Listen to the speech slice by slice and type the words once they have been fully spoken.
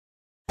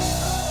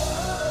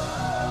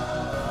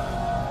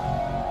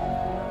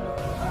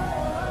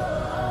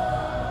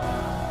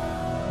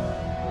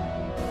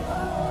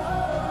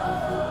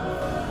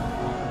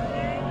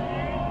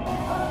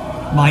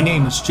My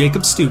name is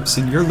Jacob Stoops,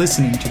 and you're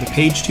listening to the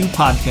Page 2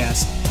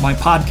 Podcast, my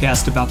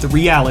podcast about the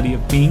reality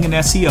of being an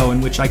SEO,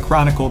 in which I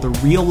chronicle the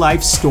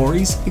real-life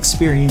stories,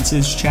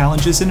 experiences,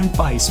 challenges, and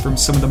advice from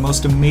some of the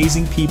most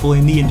amazing people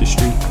in the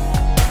industry.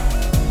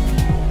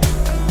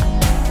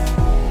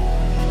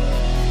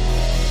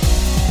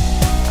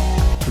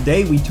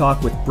 Today we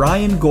talk with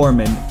Brian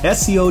Gorman,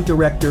 SEO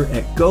Director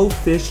at Go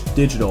Fish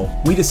Digital.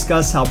 We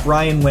discuss how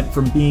Brian went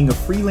from being a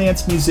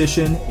freelance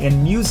musician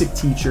and music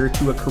teacher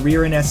to a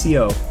career in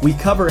SEO. We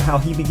cover how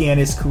he began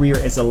his career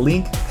as a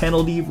link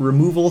penalty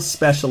removal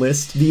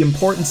specialist, the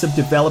importance of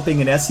developing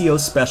an SEO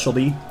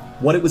specialty,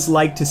 what it was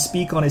like to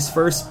speak on his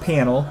first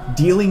panel,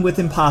 dealing with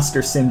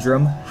imposter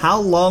syndrome, how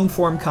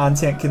long-form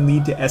content can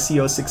lead to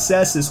SEO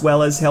success, as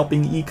well as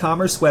helping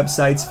e-commerce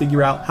websites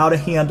figure out how to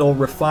handle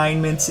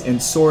refinements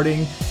and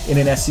sorting in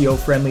an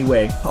SEO-friendly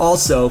way.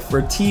 Also,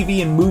 for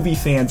TV and movie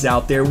fans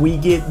out there, we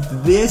get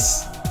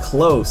this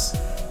close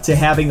to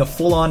having a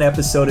full-on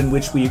episode in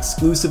which we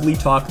exclusively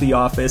talk The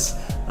Office.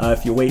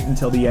 If you wait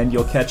until the end,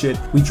 you'll catch it.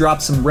 We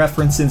drop some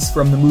references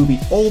from the movie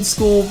Old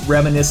School,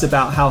 reminisce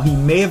about how he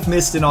may have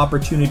missed an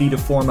opportunity to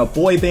form a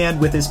boy band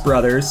with his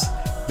brothers,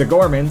 the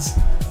Gormans,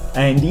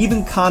 and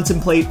even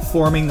contemplate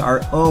forming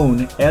our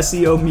own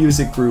SEO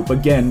music group.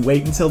 Again,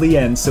 wait until the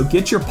end. So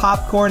get your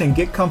popcorn and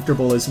get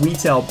comfortable as we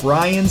tell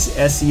Brian's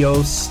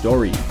SEO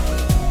story.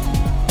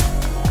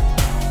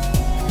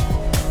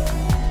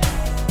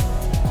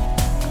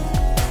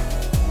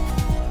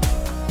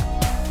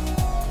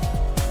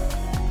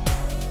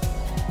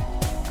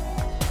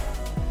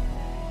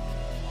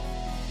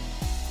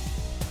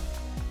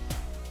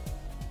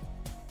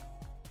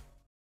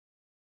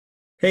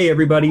 Hey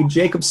everybody,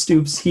 Jacob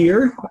Stoops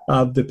here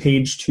of the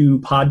Page 2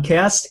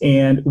 Podcast,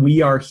 and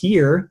we are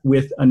here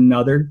with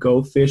another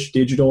Go Fish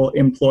Digital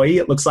employee.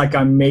 It looks like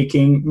I'm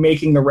making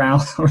the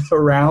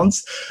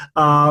rounds.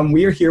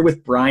 We are here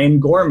with Brian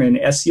Gorman,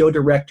 SEO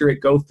Director at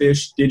Go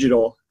Fish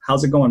Digital.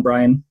 How's it going,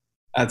 Brian?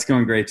 That's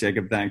going great,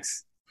 Jacob.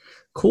 Thanks.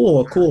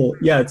 Cool.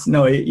 Yeah,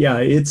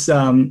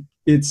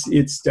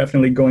 it's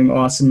definitely going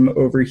awesome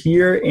over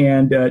here,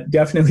 and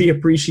definitely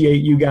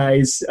appreciate you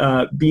guys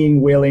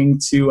being willing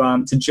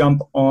to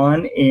jump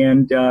on.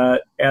 And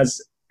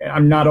as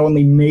I'm not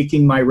only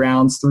making my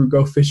rounds through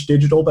Go Fish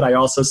Digital, but I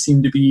also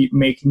seem to be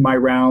making my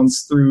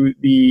rounds through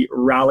the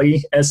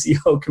Raleigh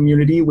SEO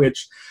community,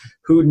 which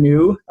who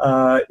knew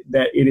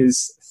that it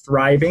is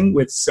thriving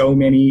with so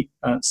many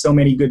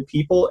good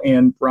people,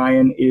 and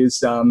Brian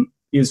is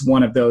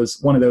one of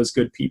those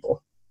good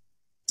people.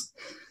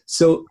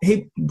 So,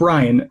 hey,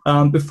 Brian,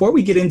 before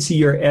we get into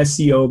your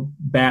SEO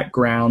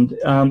background,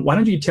 why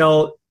don't you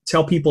tell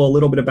people a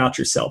little bit about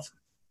yourself?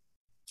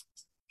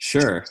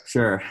 Sure.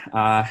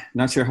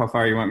 Not sure how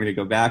far you want me to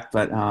go back,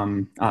 but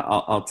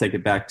I'll take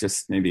it back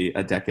just maybe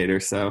a decade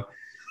or so.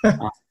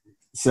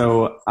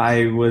 So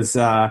I was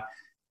a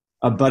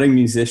budding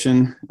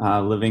musician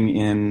living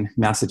in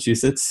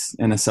Massachusetts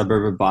in a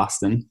suburb of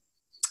Boston.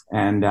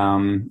 And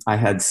I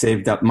had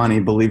saved up money,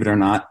 believe it or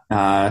not,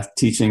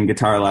 teaching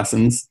guitar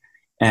lessons.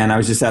 And I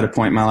was just at a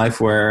point in my life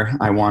where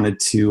I wanted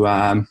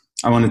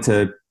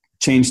to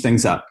change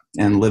things up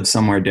and live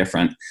somewhere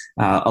different.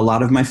 A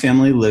lot of my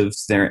family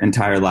lived their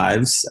entire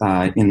lives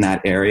in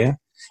that area,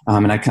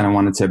 and I kind of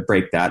wanted to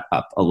break that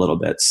up a little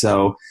bit.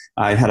 So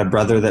I had a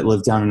brother that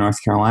lived down in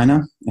North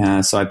Carolina,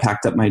 so I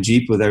packed up my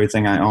Jeep with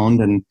everything I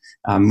owned and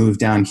moved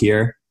down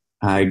here.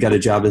 I got a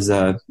job as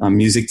a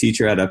music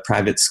teacher at a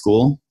private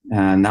school,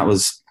 and that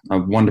was a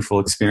wonderful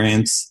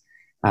experience.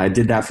 I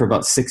did that for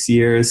about 6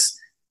 years.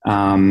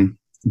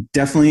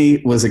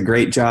 Definitely was a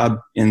great job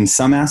in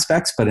some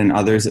aspects, but in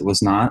others it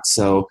was not.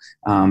 So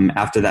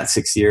after that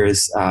 6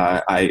 years,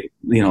 I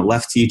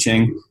left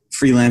teaching,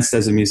 freelanced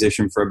as a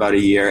musician for about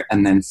a year,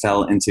 and then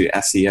fell into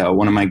SEO.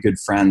 One of my good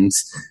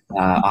friends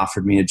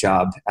offered me a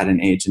job at an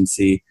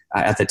agency.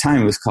 At the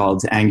time, it was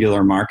called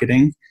Angular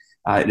Marketing.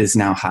 It is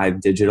now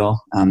Hive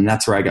Digital.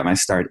 That's where I got my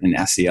start in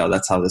SEO.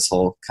 That's how this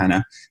whole kind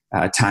of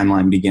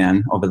timeline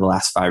began over the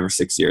last 5 or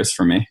 6 years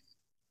for me.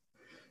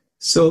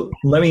 So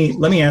let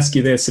me ask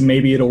you this, and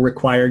maybe it'll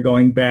require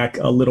going back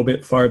a little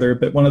bit farther,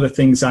 but one of the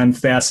things I'm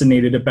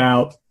fascinated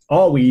about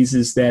always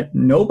is that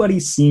nobody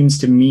seems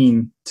to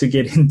mean to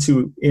get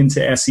into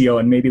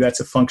SEO, and maybe that's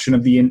a function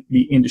of the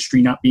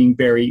industry not being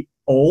very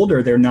old,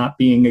 or there not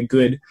being a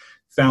good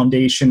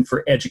foundation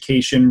for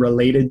education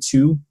related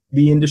to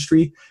the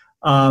industry.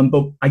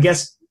 But I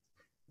guess,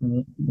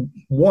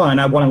 one,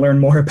 I want to learn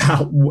more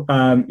about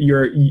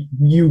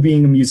you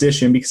being a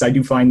musician, because I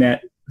do find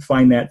that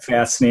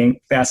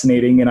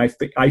fascinating, and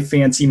I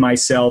fancy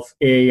myself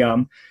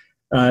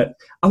I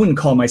wouldn't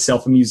call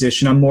myself a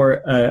musician. I'm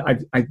more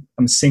I'm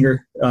a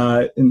singer,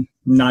 and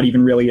not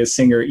even really a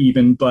singer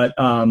even, but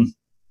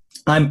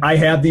I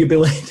have the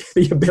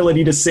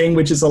ability to sing,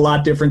 which is a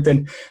lot different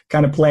than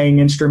kind of playing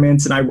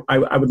instruments, and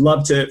I would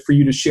love for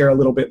you to share a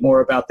little bit more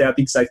about that,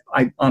 because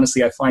I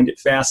honestly find it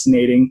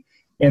fascinating.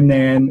 And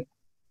then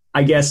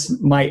I guess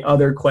my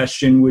other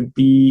question would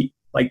be,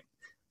 like,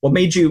 what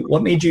made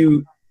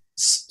you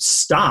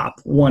stop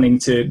wanting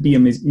to be a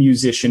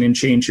musician and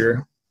change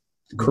your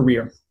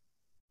career?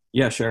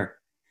 Yeah, sure.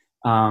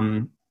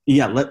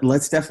 Yeah,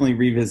 let's definitely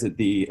revisit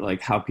the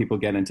like how people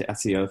get into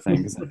SEO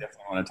things. I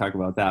definitely want to talk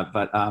about that.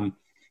 But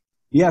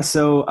yeah,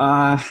 so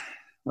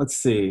let's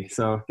see.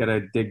 So got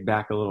to dig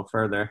back a little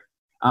further.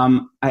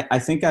 I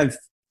think I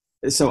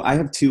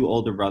have two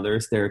older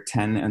brothers. They're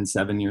 10 and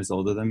 7 years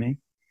older than me.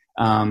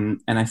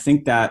 And I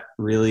think that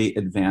really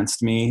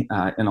advanced me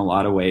in a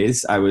lot of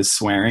ways. I was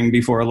swearing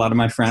before a lot of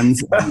my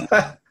friends.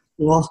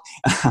 Well,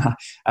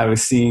 I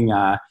was seeing,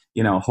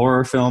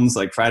 horror films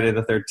like Friday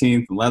the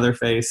 13th and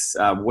Leatherface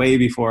way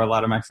before a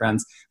lot of my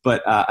friends.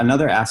 But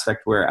another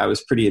aspect where I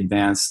was pretty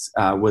advanced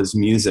was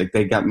music.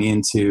 They got me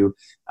into,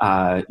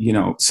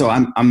 so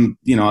I'm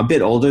a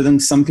bit older than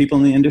some people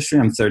in the industry.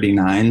 I'm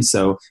 39.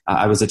 So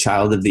I was a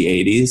child of the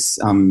 80s,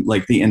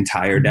 like the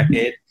entire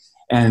decade.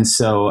 And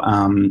so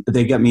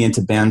they got me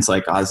into bands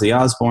like Ozzy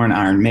Osbourne,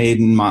 Iron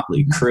Maiden,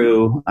 Motley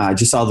Crue,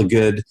 just all the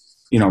good,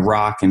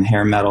 rock and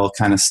hair metal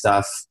kind of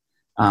stuff.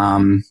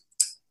 So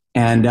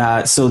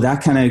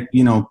that kind of,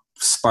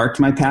 sparked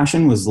my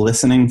passion, was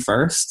listening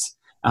first.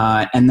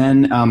 And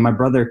then my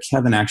brother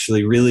Kevin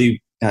actually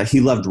really, he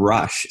loved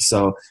Rush.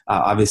 So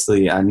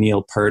obviously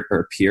Neil Peart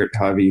or Peart,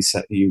 however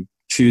you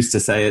choose to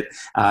say it.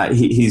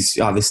 He's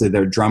obviously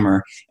their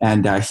drummer.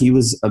 And he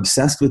was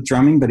obsessed with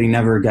drumming, but he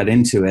never got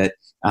into it.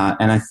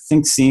 And I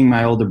think seeing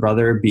my older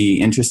brother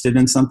be interested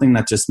in something,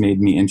 that just made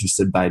me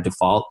interested by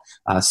default.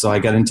 So I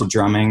got into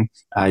drumming.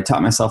 I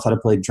taught myself how to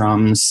play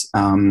drums.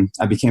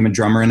 I became a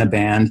drummer in a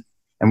band.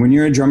 And when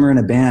you're a drummer in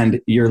a band,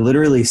 you're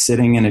literally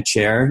sitting in a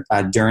chair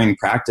during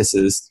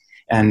practices.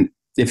 And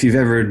if you've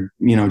ever,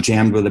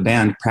 jammed with a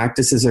band,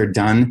 practices are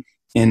done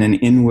in an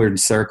inward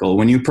circle.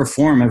 When you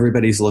perform,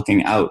 everybody's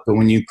looking out. But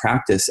when you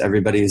practice,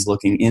 everybody is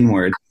looking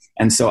inward.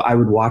 And so I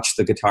would watch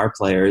the guitar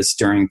players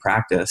during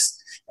practice.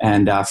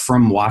 And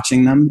from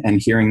watching them and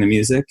hearing the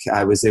music,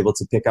 I was able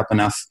to pick up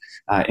enough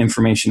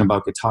information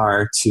about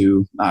guitar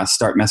to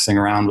start messing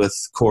around with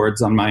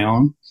chords on my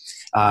own.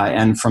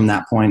 And from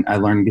that point, I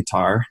learned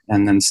guitar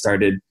and then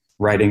started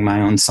writing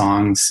my own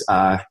songs,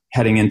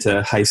 heading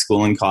into high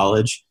school and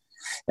college.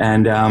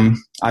 And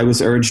I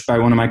was urged by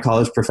one of my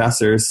college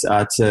professors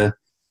to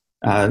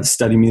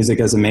study music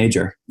as a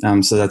major.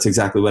 So that's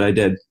exactly what I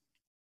did.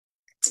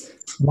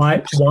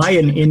 Why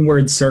an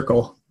inward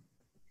circle?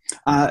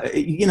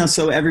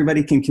 So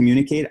everybody can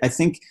communicate. I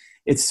think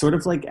it's sort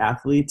of like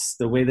athletes,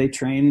 the way they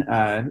train.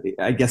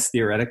 I guess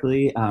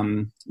theoretically,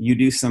 you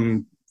do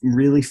some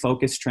really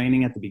focused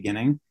training at the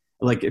beginning,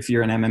 like if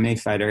you're an MMA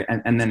fighter,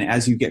 and then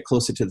as you get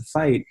closer to the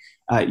fight,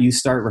 you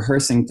start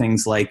rehearsing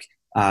things like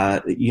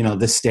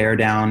the stare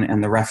down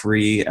and the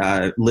referee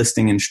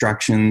listing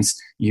instructions.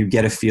 You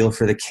get a feel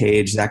for the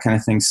cage, that kind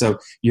of thing. So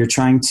you're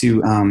trying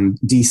to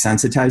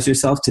desensitize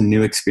yourself to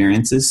new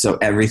experiences. So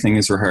everything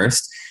is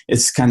rehearsed.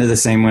 It's kind of the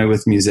same way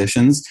with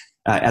musicians.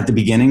 At the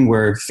beginning,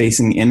 we're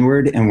facing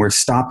inward and we're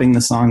stopping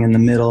the song in the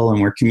middle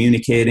and we're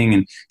communicating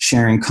and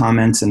sharing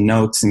comments and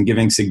notes and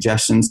giving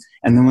suggestions.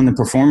 And then when the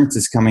performance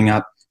is coming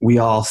up, we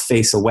all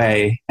face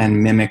away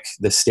and mimic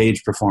the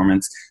stage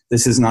performance.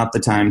 This is not the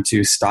time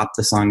to stop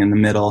the song in the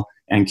middle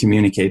and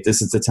communicate.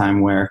 This is the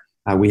time where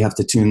we have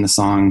to tune the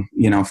song,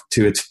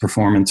 to its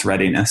performance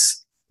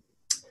readiness.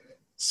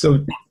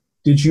 So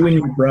did you and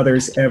your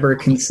brothers ever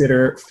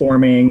consider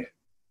forming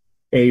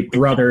a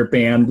brother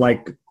band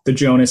like the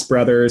Jonas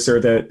Brothers or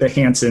the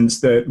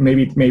Hansons,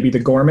 maybe the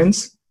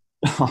Gormans?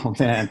 Oh,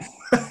 man.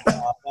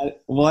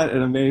 What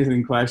an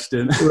amazing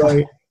question.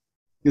 Right.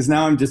 Because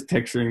now I'm just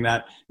picturing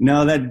that.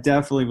 No, that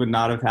definitely would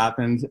not have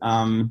happened.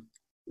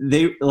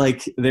 They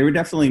were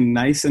definitely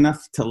nice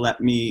enough to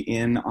let me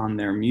in on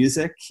their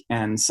music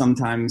and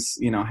sometimes,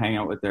 hang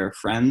out with their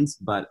friends.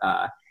 But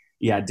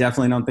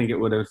definitely don't think it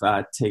would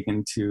have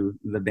taken to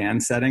the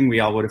band setting. We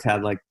all would have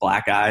had like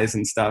black eyes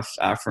and stuff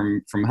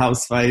from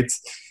house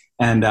fights.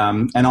 And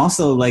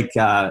also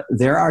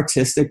they're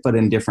artistic, but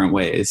in different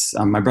ways.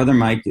 My brother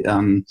Mike,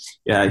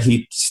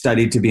 he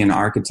studied to be an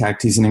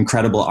architect. He's an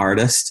incredible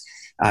artist.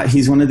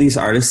 He's one of these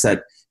artists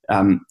that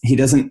he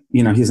doesn't,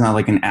 he's not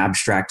like an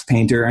abstract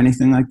painter or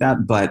anything like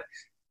that, but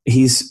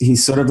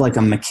he's sort of like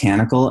a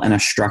mechanical and a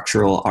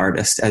structural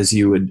artist, as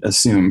you would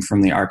assume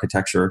from the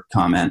architecture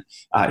comment.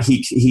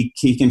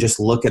 He can just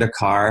look at a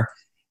car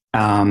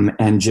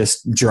and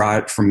just draw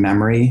it from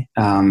memory,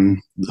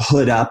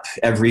 hood up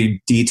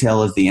every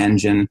detail of the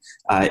engine.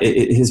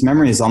 His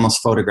memory is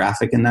almost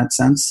photographic in that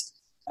sense.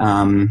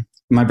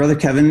 My brother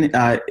Kevin,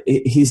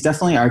 he's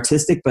definitely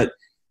artistic, but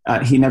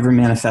he never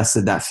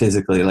manifested that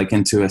physically, like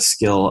into a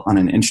skill on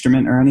an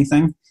instrument or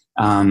anything.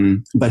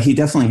 But he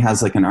definitely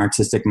has like an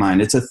artistic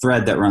mind. It's a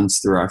thread that runs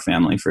through our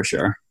family for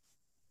sure.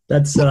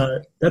 That's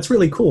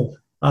really cool.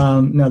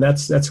 No,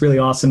 that's really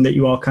awesome that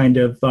you all kind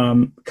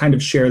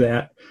of share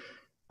that.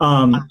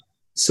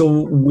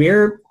 So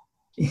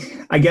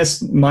I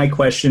guess my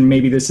question,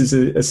 maybe this is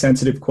a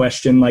sensitive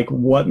question, like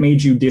what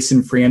made you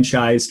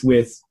disenfranchised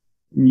with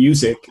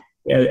music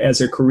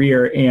as a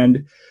career?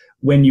 And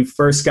when you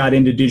first got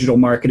into digital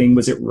marketing,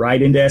 was it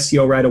right into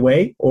SEO right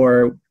away,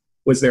 or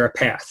was there a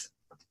path?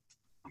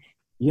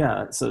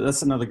 Yeah, so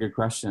that's another good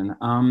question.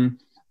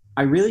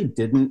 I really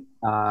didn't.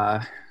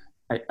 I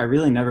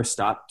really never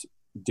stopped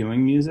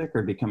doing music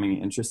or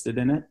becoming interested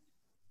in it.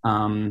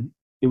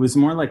 It was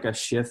more like a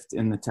shift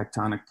in the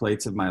tectonic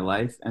plates of my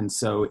life. And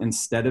so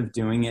instead of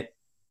doing it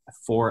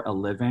for a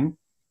living,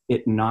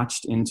 it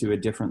notched into a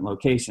different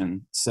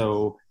location.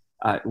 So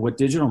what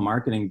digital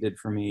marketing did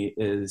for me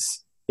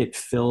is it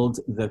filled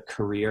the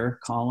career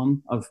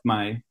column of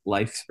my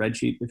life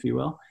spreadsheet, if you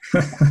will.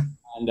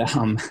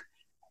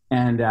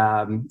 And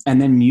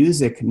then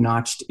music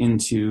notched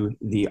into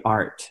the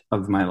art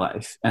of my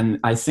life. And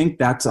I think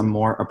that's a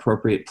more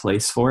appropriate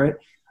place for it.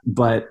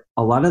 But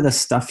a lot of the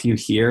stuff you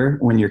hear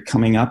when you're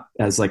coming up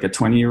as like a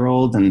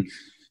 20-year-old and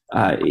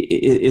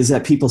is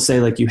that people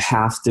say like you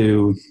have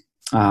to,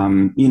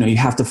 you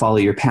have to follow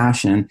your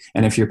passion.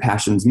 And if your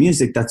passion's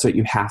music, that's what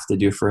you have to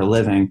do for a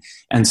living.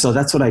 And so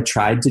that's what I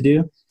tried to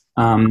do.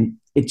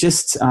 It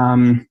just,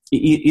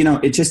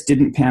 it just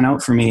didn't pan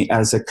out for me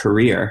as a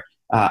career.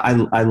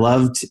 I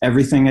loved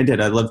everything I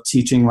did. I loved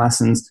teaching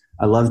lessons.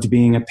 I loved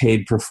being a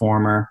paid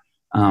performer.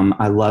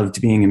 I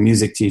loved being a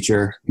music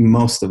teacher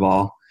most of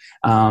all.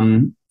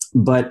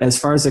 But as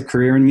far as a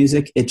career in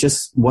music, it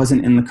just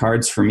wasn't in the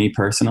cards for me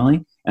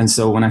personally. And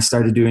so when I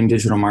started doing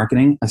digital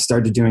marketing, I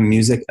started doing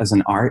music as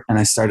an art and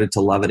I started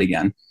to love it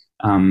again.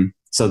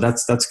 So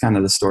that's kind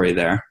of the story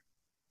there.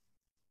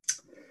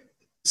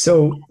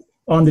 So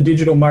on the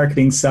digital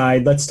marketing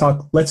side, let's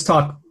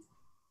talk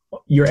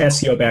your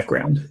SEO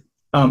background.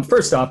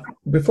 First off,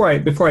 before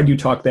I do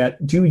talk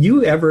that, do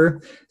you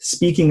ever,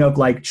 speaking of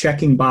like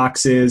checking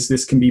boxes,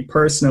 this can be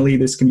personally,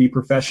 this can be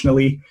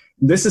professionally,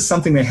 this is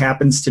something that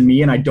happens to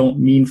me and I don't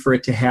mean for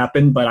it to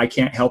happen, but I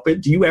can't help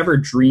it. Do you ever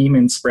dream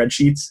in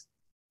spreadsheets?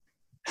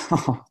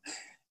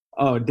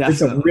 Oh, definitely.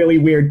 It's a really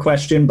weird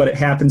question, but it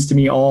happens to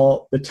me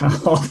all the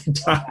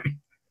time.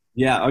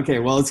 Yeah. Okay.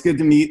 Well, it's good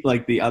to meet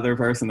like the other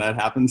person that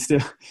happens to.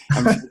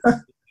 I'm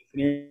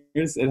sure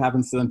it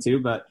happens to them too,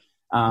 but,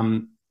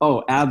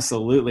 oh,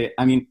 absolutely.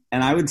 I mean,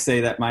 and I would say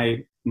that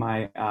my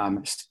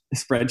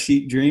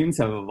spreadsheet dreams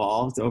have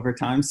evolved over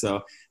time.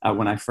 So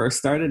when I first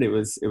started, it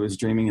was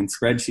dreaming in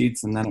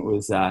spreadsheets, and then it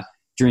was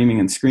dreaming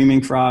in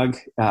Screaming Frog,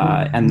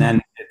 and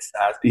then it's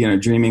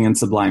dreaming in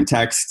Sublime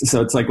Text.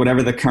 So it's like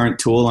whatever the current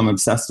tool I'm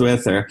obsessed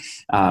with, or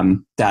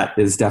that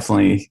is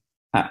definitely.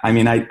 I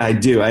mean, I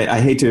do. I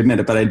hate to admit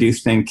it, but I do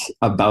think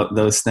about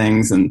those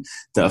things and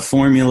the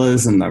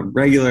formulas and the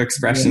regular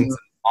expressions.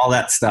 Yeah. All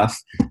that stuff,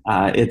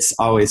 it's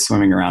always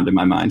swimming around in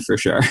my mind for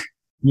sure.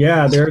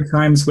 Yeah, there are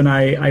times when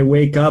I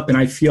wake up and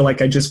I feel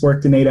like I just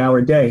worked an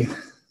 8-hour day.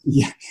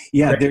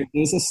 Yeah.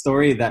 There's a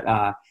story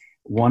that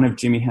one of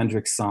Jimi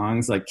Hendrix's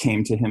songs like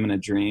came to him in a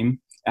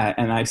dream,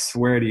 and I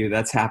swear to you,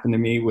 that's happened to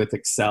me with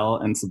Excel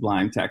and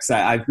Sublime Text.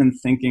 I've been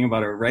thinking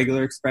about a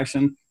regular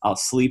expression. I'll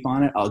sleep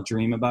on it. I'll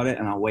dream about it,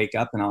 and I'll wake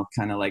up and I'll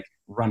kind of like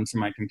run to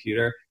my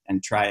computer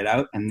and try it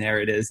out, and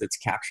there it is. It's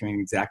capturing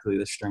exactly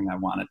the string I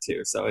want it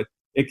to. So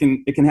it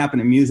can happen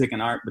in music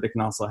and art, but it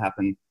can also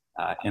happen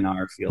in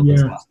our field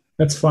as well.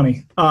 That's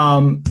funny.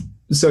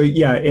 So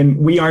yeah, and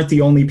we aren't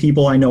the only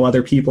people. I know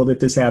other people that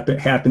this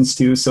happens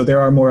to. So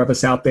there are more of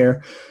us out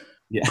there.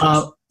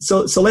 Yeah.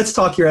 So let's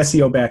talk your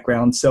SEO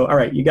background. So all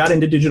right, you got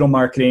into digital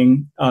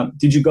marketing.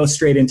 Did you go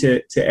straight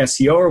into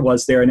SEO, or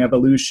was there an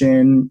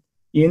evolution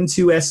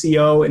into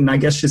SEO? And I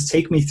guess just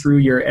take me through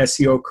your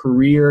SEO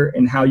career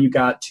and how you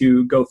got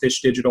to Go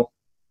Fish Digital.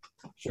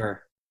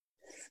 Sure.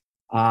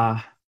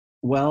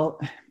 Well,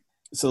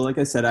 so like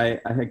I said, I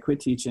had quit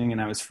teaching and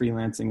I was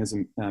freelancing as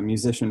a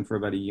musician for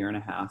about 1.5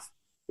 years.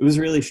 It was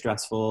really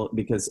stressful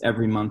because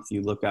every month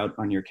you look out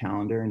on your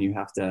calendar and you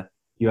have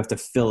to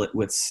fill it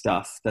with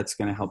stuff that's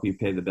going to help you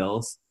pay the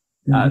bills.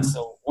 Mm-hmm.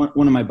 So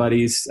one of my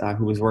buddies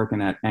who was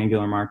working at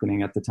Angular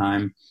Marketing at the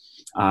time,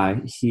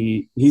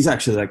 he's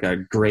actually like a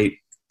great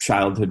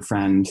childhood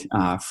friend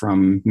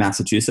from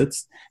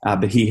Massachusetts,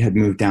 but he had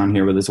moved down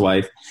here with his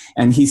wife,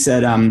 and he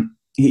said,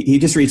 he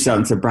just reached out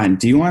and said, Brian,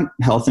 do you want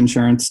health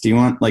insurance? Do you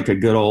want like a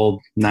good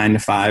old 9 to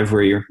 5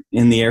 where you're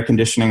in the air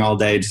conditioning all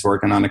day, just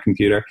working on a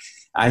computer?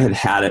 I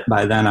had it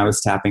by then. I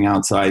was tapping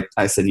out. So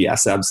I said,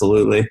 yes,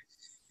 absolutely.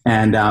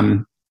 And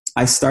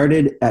I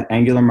started at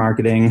Angular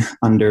Marketing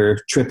under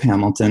Trip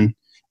Hamilton.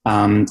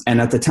 And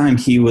at the time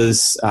he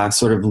was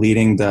sort of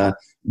leading the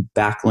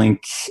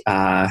backlink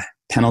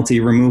penalty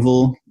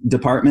removal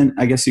department,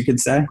 I guess you could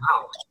say.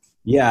 Wow.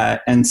 Yeah.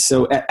 And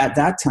so at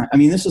that time, I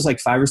mean, this was like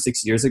 5 or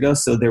 6 years ago.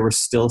 So there were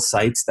still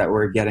sites that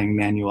were getting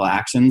manual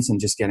actions and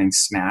just getting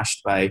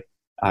smashed by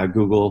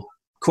Google,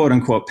 quote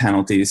unquote,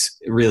 penalties,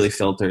 really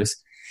filters.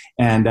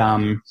 And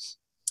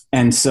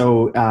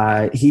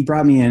so he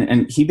brought me in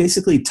and he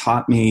basically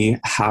taught me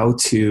how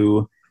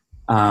to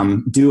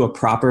do a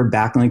proper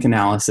backlink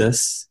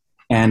analysis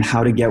and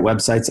how to get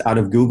websites out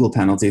of Google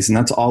penalties. And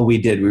that's all we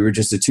did. We were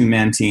just a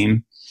 2-man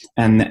team.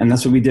 And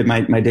that's what we did.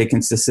 My day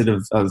consisted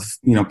of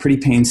pretty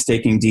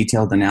painstaking,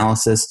 detailed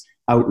analysis,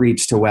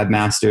 outreach to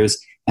webmasters,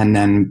 and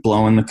then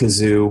blowing the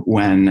kazoo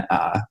when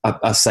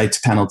a site's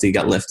penalty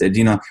got lifted.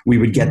 We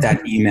would get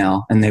that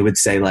email and they would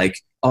say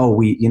like,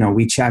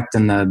 we checked,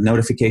 and the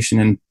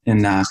notification in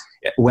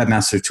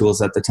Webmaster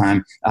Tools at the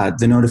time,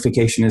 the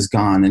notification is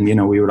gone,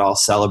 and we would all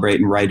celebrate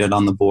and write it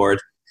on the board.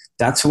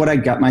 That's what I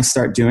got my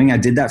start doing. I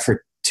did that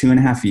for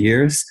 2.5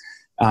 years,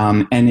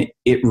 and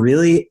it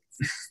really,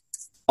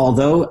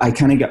 although I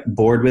kind of got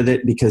bored with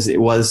it because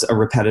it was a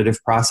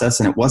repetitive process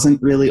and it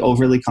wasn't really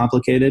overly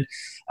complicated,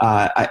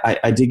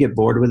 I did get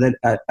bored with it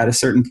at a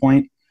certain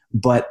point.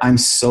 But I'm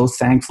so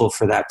thankful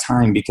for that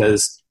time,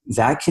 because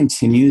that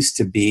continues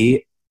to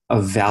be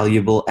a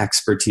valuable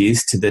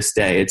expertise to this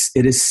day.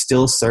 It is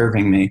still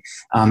serving me.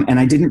 And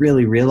I didn't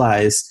really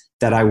realize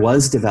that I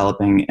was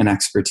developing an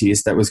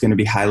expertise that was going to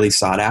be highly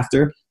sought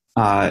after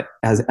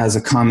as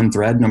a common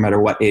thread, no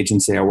matter what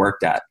agency I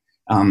worked at.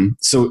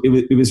 So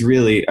it was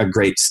really a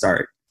great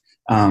start.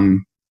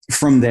 From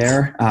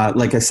there,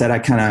 like I said,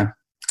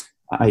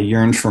 I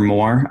yearned for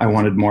more. I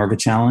wanted more of a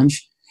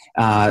challenge.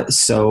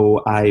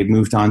 So I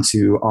moved on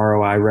to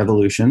ROI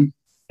Revolution,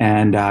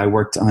 and I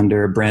worked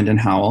under Brandon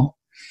Howell,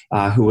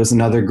 who was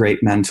another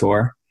great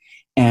mentor.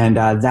 And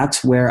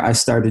that's where I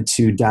started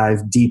to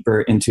dive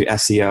deeper into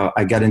SEO.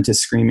 I got into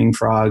Screaming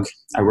Frog.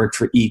 I worked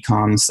for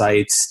e-com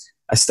sites.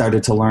 I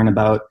started to learn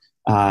about,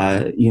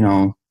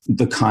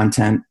 the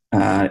content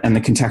and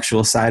the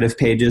contextual side of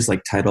pages,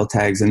 like title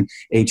tags and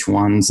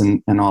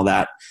H1s and all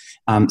that.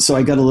 So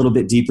I got a little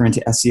bit deeper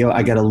into SEO.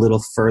 I got a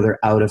little further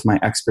out of my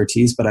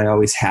expertise, but I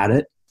always had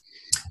it.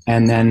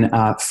 And then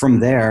from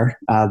there,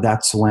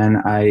 that's when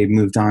I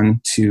moved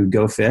on to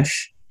Go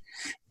Fish.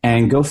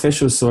 And Go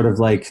Fish was sort of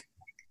like,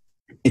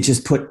 it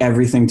just put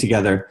everything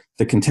together: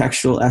 the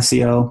contextual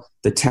SEO,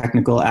 the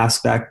technical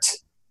aspect,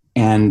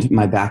 and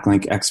my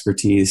backlink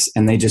expertise.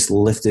 And they just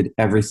lifted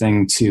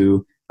everything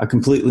to a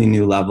completely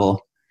new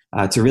level.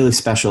 It's a really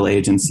special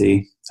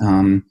agency.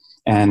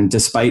 And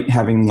despite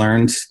having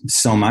learned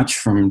so much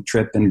from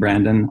Trip and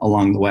Brandon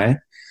along the way,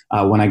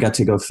 when I got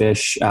to Go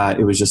Fish,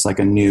 it was just like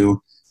a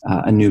new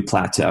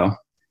plateau.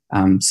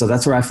 So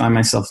that's where I find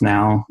myself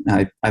now.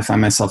 I find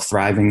myself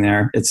thriving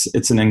there.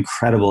 It's an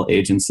incredible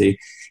agency,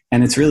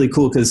 and it's really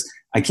cool because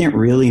I can't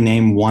really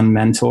name one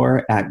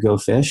mentor at Go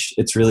Fish.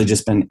 It's really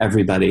just been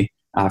everybody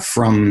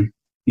from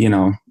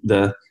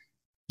the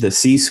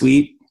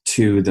C-suite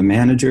to the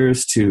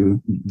managers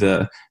to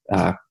the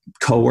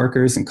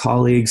coworkers and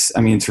colleagues.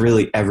 I mean, it's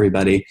really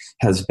everybody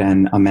has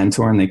been a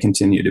mentor, and they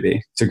continue to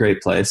be. It's a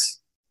great place.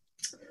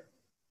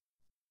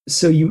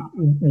 So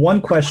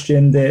one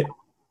question that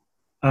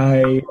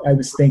I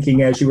was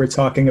thinking as you were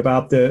talking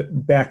about the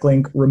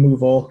backlink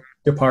removal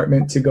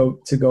department, to go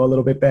a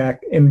little bit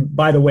back. And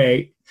by the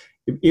way,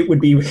 it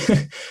would be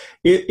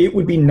it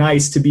would be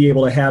nice to be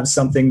able to have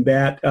something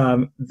that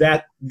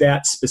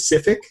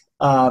specific.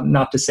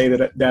 Not to say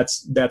that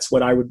that's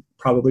what I would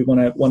probably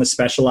want to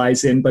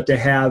specialize in, but to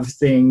have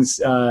things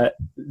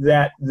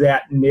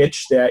that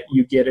niche that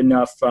you get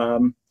enough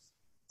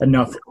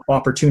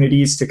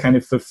opportunities to kind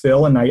of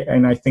fulfill.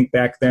 And I think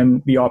back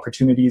then the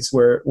opportunities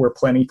were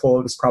plentiful.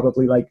 It was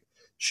probably like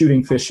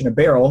shooting fish in a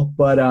barrel.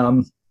 But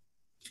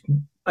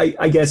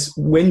I guess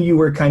when you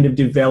were kind of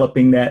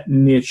developing that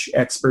niche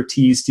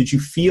expertise, did you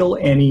feel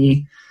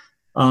any,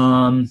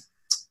 or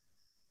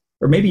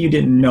maybe you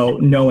didn't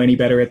know any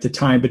better at the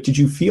time, but did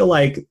you feel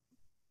like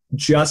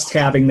just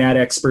having that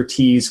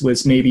expertise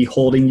was maybe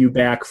holding you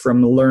back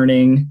from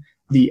learning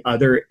the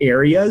other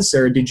areas,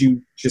 or did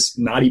you just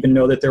not even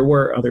know that there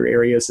were other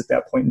areas at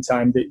that point in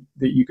time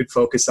that you could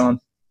focus on?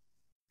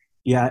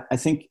 Yeah, I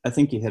think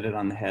you hit it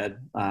on the head.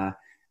 I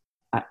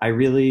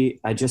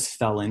just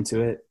fell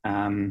into it.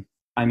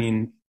 I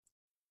mean,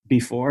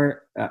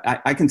 before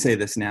I can say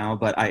this now,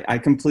 but I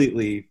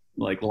completely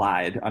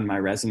lied on my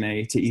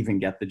resume to even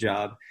get the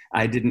job.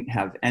 I didn't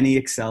have any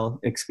Excel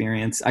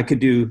experience. I could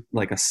do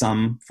a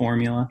sum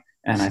formula,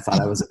 and I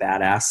thought I was a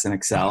badass in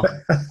Excel,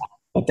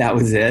 but that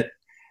was it.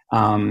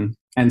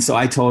 And so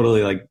I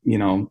totally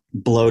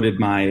bloated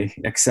my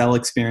Excel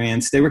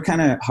experience. They were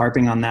kind of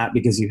harping on that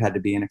because you had to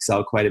be in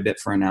Excel quite a bit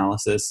for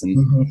analysis and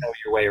know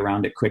your way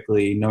around it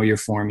quickly, know your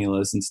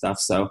formulas and stuff.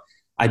 So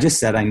I just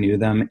said I knew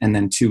them. And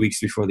then 2 weeks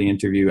before the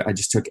interview, I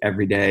just took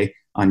every day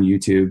on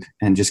YouTube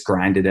and just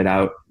grinded it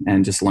out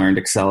and just learned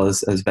Excel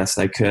as best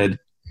I could.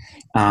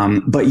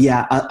 But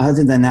yeah,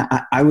 other than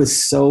that, I was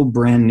so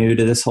brand new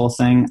to this whole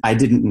thing. I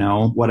didn't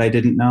know what I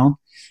didn't know.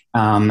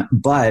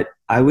 But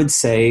I would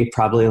say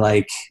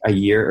probably a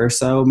year or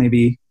so,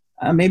 maybe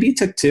it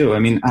took 2. I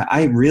mean,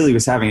 I really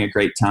was having a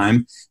great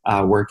time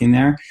working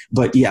there.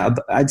 But yeah,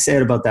 I'd say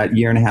at about that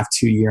 1.5,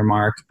 2 year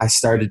mark, I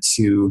started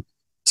to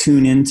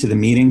tune into the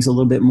meetings a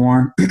little bit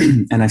more.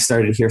 And I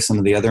started to hear some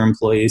of the other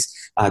employees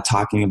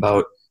talking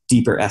about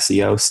deeper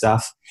SEO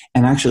stuff.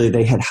 And actually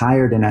they had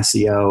hired an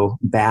SEO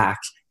back,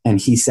 and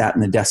he sat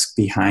in the desk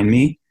behind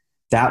me.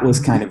 That was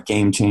kind of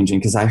game changing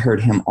because I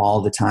heard him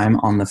all the time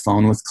on the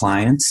phone with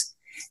clients.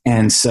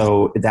 And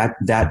so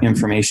that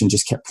information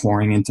just kept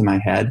pouring into my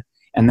head.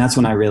 And that's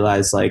when I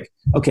realized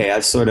okay,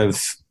 I've sort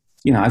of,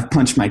 I've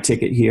punched my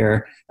ticket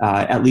here,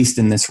 at least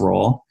in this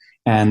role.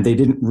 And they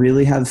didn't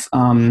really have,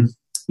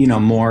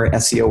 more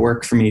SEO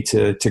work for me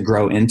to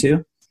grow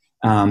into.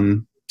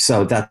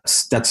 So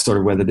that's sort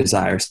of where the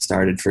desire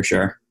started for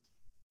sure.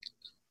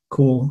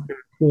 Cool.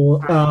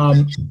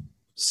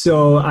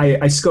 So I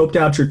scoped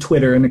out your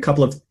Twitter and a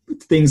couple of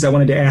things I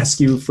wanted to ask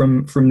you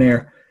from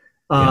there.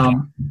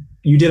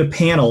 You did a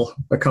panel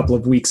a couple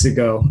of weeks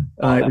ago.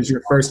 It was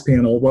your first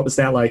panel. What was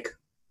that like?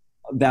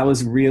 That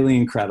was really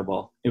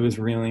incredible. It was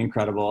really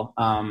incredible.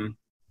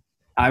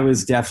 I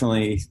was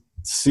definitely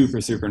super,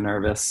 super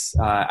nervous.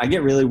 I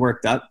get really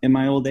worked up in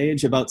my old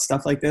age about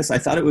stuff like this. I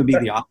thought it would be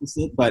the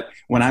opposite, but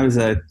when I was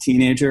a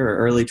teenager or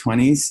early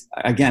 20s,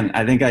 again,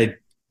 I think I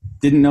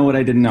didn't know what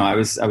I didn't know. I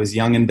was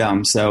young and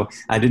dumb, so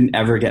I didn't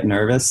ever get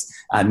nervous.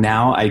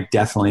 Now I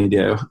definitely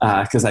do,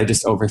 because I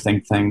just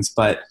overthink things.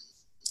 But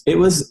it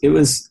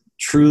was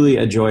truly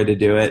a joy to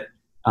do it.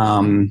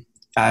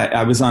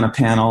 I was on a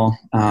panel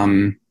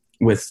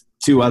with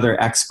two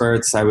other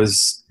experts. I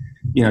was,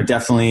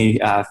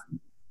 definitely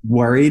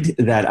worried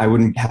that I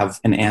wouldn't have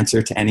an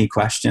answer to any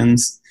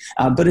questions.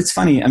 But it's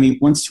funny. I mean,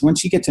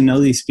 once you get to know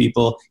these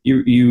people,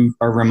 you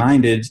are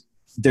reminded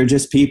they're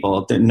just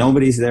people. That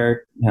nobody's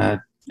there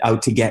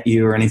out to get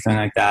you or anything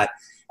like that.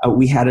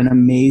 We had an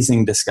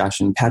amazing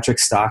discussion. Patrick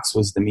Stocks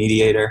was the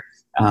mediator,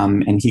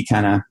 and he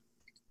kind of,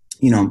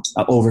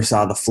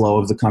 oversaw the flow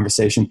of the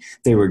conversation.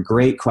 They were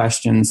great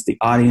questions. The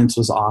audience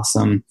was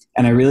awesome.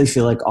 And I really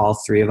feel like all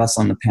three of us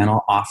on the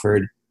panel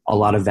offered a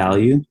lot of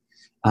value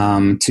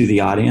to the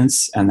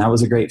audience. And that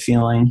was a great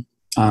feeling.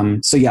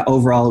 So yeah,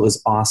 overall it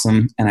was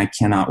awesome. And I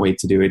cannot wait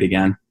to do it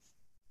again.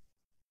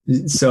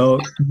 So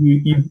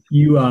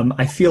you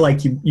I feel like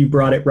you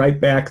brought it right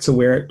back to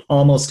where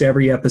almost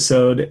every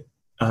episode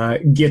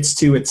gets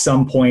to at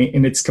some point,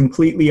 and it's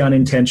completely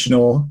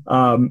unintentional.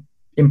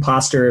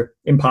 Imposter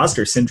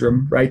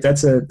syndrome, right?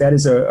 That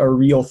is a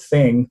real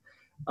thing.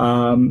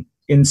 And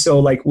so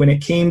like when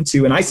it came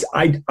to, and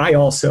I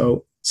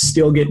also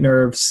still get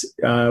nerves,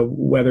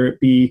 whether it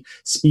be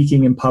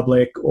speaking in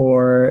public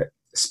or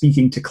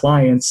speaking to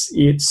clients,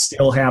 it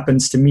still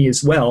happens to me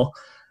as well.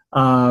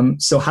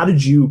 So how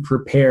did you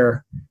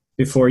prepare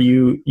before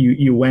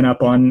you went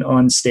up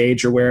on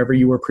stage or wherever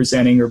you were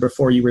presenting or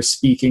before you were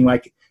speaking?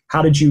 Like,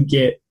 how did you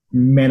get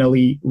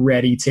mentally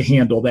ready to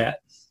handle that?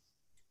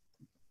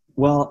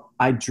 Well,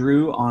 I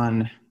drew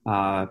on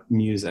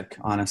music,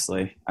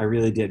 honestly. I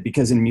really did,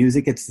 because in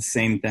music, it's the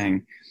same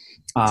thing.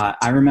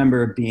 I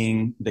remember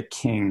being the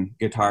king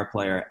guitar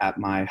player at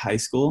my high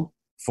school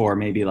for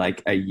maybe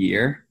like a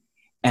year.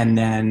 And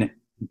then,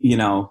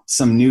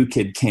 some new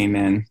kid came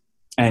in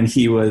and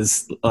he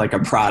was like a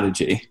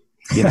prodigy,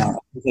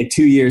 like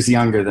 2 years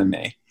younger than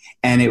me.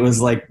 And it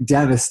was like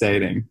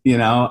devastating.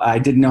 I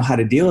didn't know how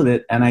to deal with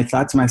it. And I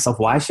thought to myself,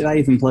 why should I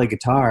even play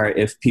guitar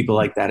if people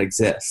like that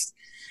exist?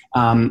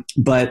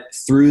 But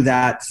through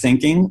that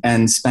thinking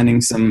and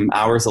spending some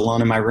hours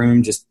alone in my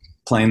room, just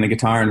playing the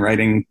guitar and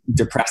writing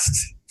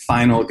depressed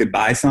final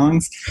goodbye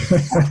songs,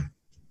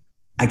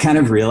 I kind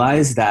of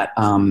realized that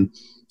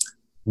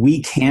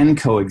we can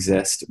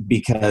coexist,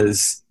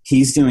 because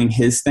he's doing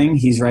his thing.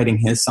 He's writing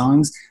his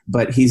songs,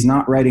 but he's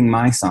not writing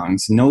my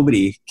songs.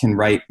 Nobody can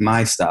write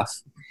my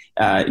stuff.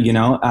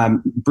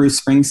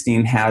 Bruce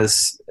Springsteen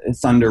has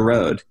Thunder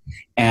Road,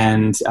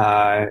 and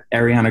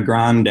Ariana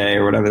Grande,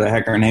 or whatever the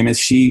heck her name is,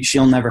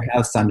 she'll never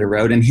have Thunder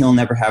Road, and he'll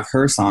never have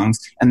her songs.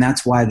 And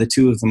that's why the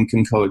two of them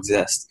can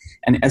coexist.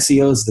 And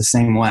SEO is the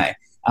same way.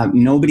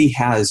 Nobody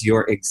has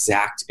your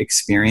exact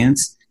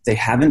experience. They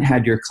haven't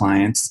had your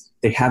clients.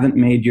 They haven't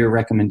made your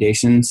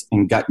recommendations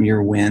and gotten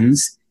your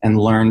wins and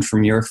learned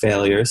from your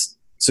failures.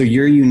 So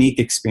your unique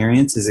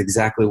experience is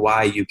exactly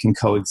why you can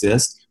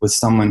coexist with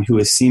someone who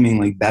is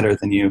seemingly better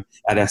than you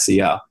at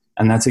SEO.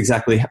 And that's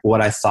exactly what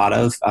I thought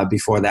of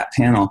before that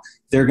panel.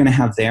 They're going to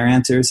have their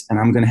answers and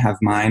I'm going to have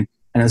mine.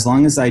 And as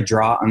long as I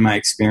draw on my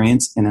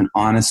experience in an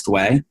honest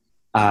way,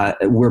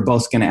 we're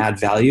both going to add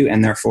value,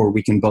 and therefore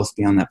we can both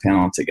be on that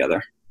panel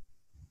together.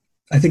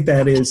 I think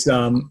that is,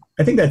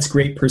 I think that's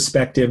great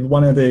perspective.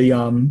 One of the,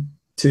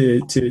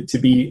 to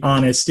be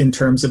honest, in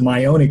terms of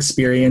my own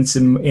experience,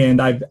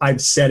 and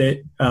I've said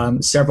it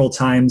several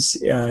times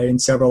in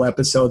several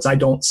episodes, I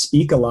don't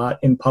speak a lot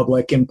in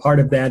public, and part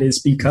of that is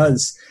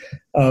because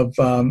of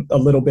a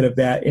little bit of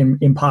that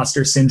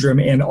imposter syndrome,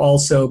 and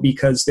also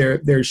because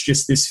there's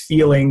just this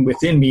feeling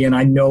within me, and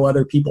I know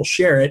other people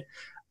share it,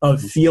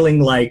 of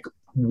feeling like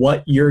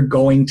what you're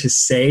going to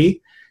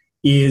say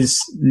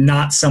is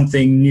not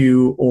something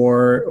new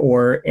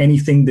or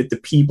anything that the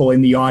people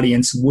in the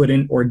audience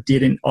wouldn't or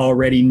didn't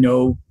already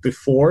know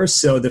before.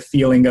 So the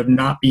feeling of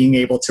not being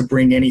able to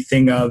bring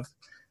anything of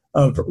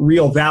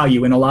real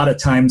value. And a lot of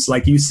times,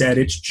 like you said,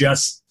 it's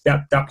just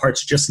that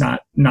part's just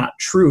not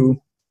true.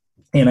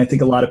 And I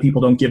think a lot of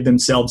people don't give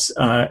themselves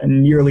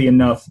nearly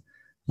enough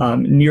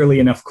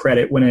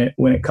credit when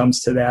it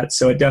comes to that.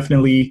 So it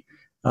definitely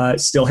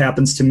still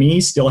happens to me,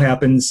 still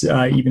happens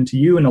even to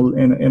you, and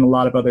a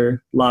lot of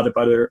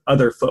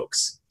other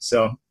folks.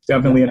 So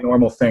definitely a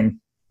normal thing.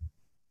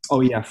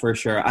 Oh yeah, for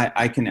sure.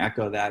 I can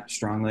echo that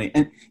strongly.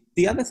 And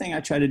the other thing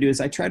I try to do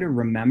is I try to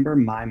remember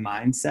my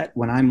mindset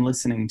when I'm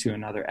listening to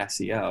another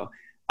SEO.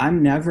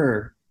 I'm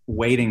never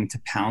waiting to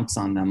pounce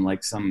on them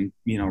like some,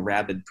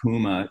 rabid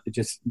puma,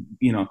 just,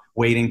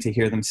 waiting to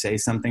hear them say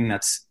something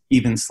that's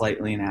even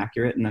slightly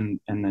inaccurate and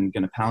then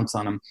going to pounce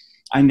on them.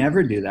 I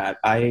never do that.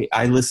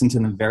 I listen to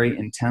them very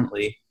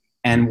intently.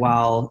 And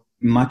while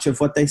much of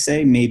what they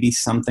say may be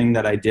something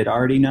that I did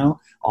already know,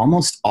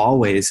 almost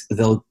always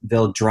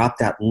they'll drop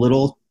that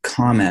little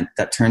comment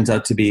that turns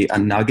out to be a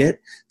nugget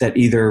that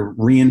either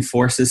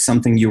reinforces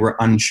something you were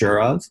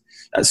unsure of.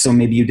 So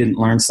maybe you didn't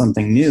learn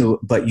something new,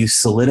 but you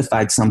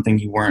solidified something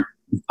you weren't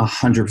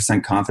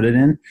 100% confident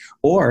in,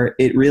 or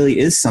it really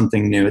is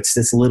something new. It's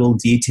this little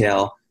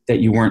detail that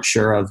you weren't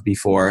sure of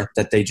before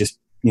that they just,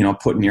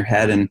 put in your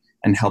head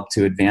and help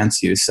to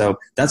advance you. So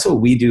that's what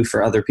we do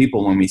for other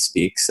people when we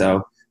speak.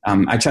 So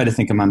I try to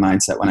think of my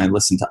mindset when I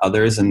listen to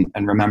others and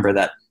remember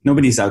that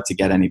nobody's out to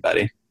get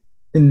anybody.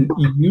 And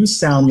you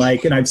sound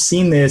like, and I've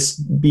seen this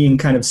being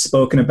kind of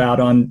spoken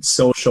about on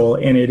social,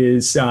 and it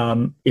is,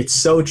 it's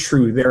so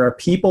true. There are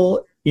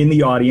people in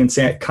the audience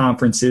at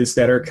conferences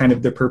that are kind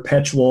of the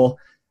perpetual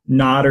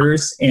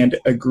nodders and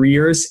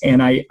agreeers.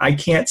 And I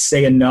can't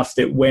say enough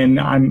that when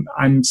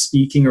I'm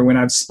speaking or when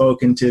I've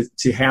spoken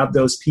to have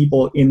those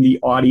people in the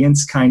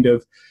audience kind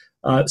of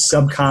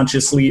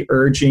subconsciously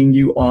urging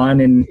you on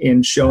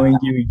and showing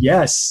you,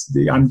 yes,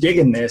 I'm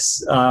digging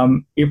this.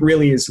 It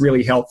really is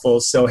really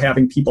helpful. So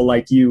having people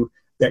like you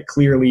that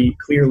clearly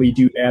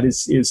do that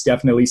is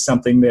definitely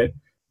something that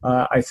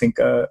I think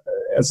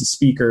as a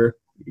speaker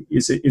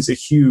is a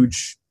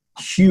huge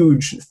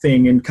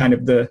thing in kind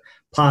of the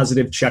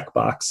positive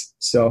checkbox.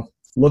 So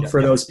look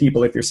for those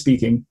people if you're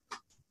speaking.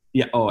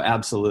 Yeah. Oh,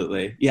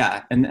 absolutely.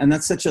 Yeah. And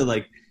that's such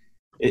a,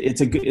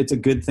 it's a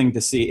good thing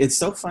to see. It's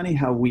so funny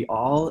how we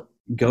all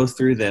go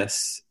through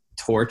this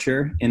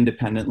torture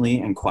independently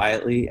and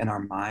quietly in our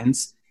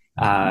minds,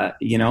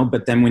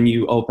 but then when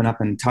you open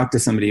up and talk to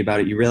somebody about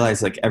it, you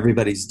realize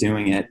everybody's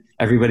doing it.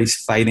 Everybody's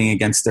fighting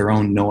against their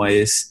own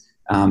noise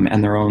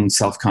and their own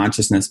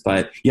self-consciousness.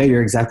 But yeah,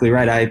 you're exactly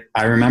right.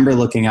 I remember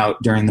looking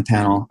out during the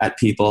panel at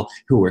people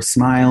who were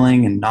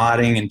smiling and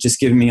nodding and just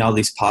giving me all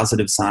these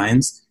positive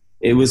signs.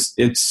 It was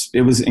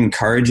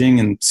encouraging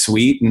and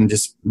sweet and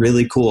just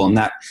really cool. And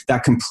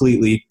that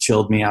completely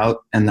chilled me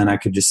out. And then I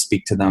could just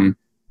speak to them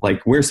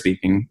like we're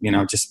speaking,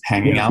 just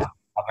hanging out,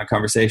 having a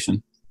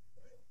conversation.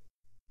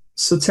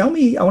 So tell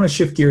me, I want to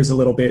shift gears a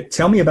little bit.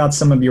 Tell me about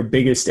some of your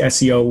biggest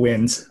SEO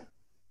wins.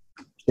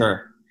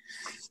 Sure.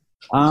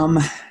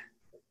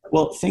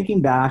 Well,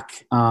 thinking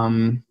back,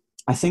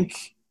 I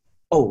think,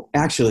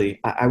 actually,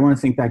 I want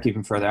to think back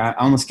even further. I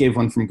almost gave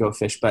one from Go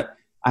Fish, but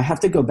I have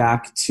to go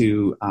back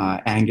to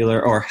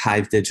Angular or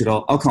Hive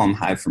Digital. I'll call them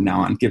Hive from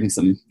now on, give them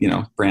some,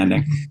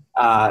 branding.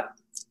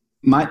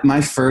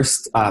 My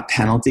first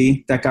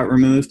penalty that got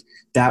removed,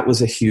 that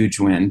was a huge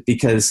win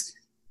because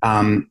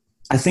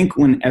I think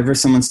whenever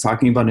someone's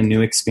talking about a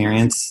new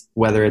experience,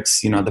 whether it's,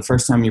 the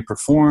first time you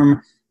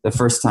perform, the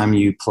first time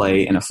you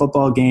play in a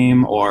football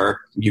game,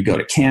 or you go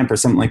to camp or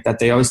something like that,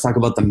 they always talk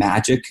about the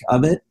magic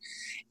of it.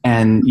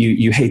 And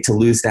you hate to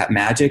lose that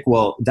magic.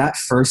 Well, that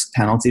first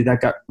penalty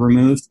that got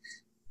removed,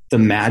 the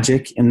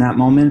magic in that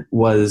moment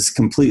was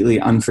completely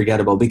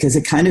unforgettable because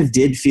it kind of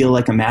did feel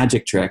like a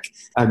magic trick.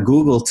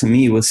 Google to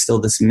me was still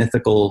this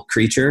mythical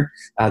creature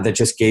that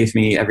just gave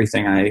me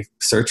everything I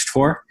searched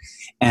for.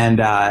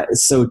 And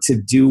so to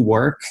do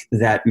work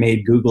that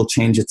made Google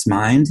change its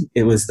mind,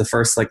 it was the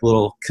first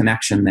little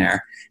connection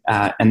there.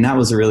 And that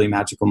was a really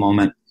magical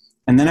moment.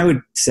 And then I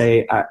would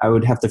say I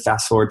would have to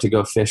fast forward to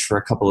Go Fish for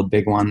a couple of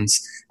big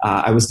ones.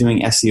 I was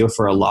doing SEO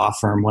for a law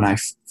firm when I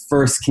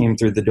first came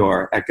through the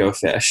door at Go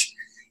Fish.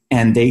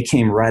 And they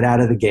came right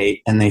out of the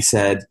gate and they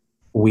said,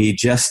 we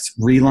just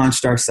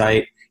relaunched our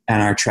site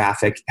and our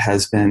traffic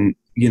has been,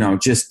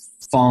 just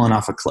fallen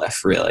off a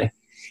cliff, really.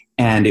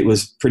 And it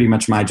was pretty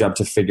much my job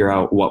to figure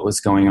out what was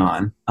going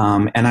on.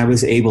 And I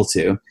was able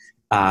to.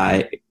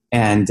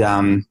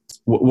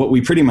 What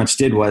we pretty much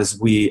did was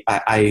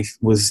I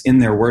was in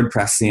their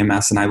WordPress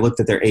CMS and I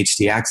looked at their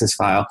htaccess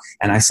file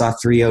and I saw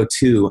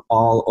 302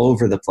 all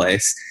over the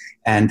place.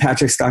 And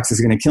Patrick Stocks is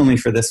going to kill me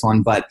for this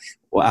one, but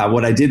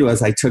what I did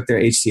was I took their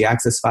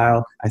htaccess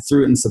file, I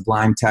threw it in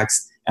Sublime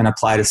Text, and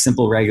applied a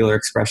simple regular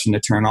expression to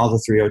turn all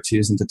the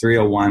 302s into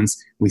 301s.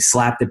 We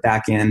slapped it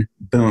back in,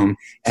 boom,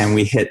 and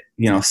we hit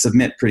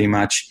submit pretty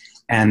much.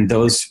 And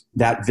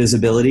that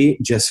visibility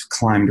just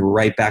climbed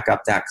right back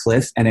up that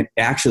cliff, and it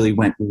actually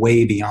went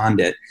way beyond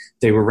it.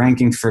 They were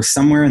ranking for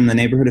somewhere in the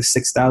neighborhood of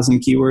 6,000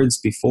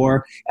 keywords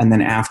before, and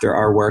then after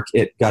our work,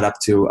 it got up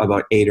to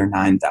about 8,000 or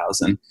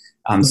 9,000.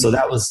 So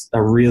that was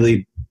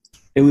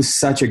it was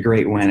such a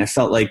great win. It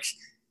felt like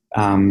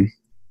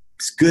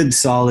good,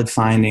 solid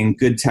finding,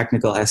 good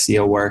technical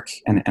SEO work,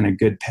 and a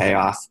good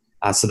payoff.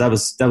 So that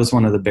was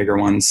one of the bigger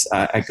ones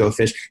at Go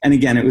Fish. And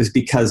again, it was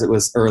because it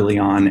was early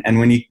on. And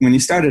when you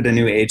started a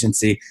new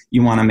agency,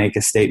 you want to make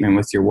a statement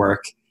with your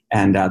work,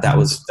 and that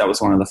was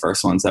one of the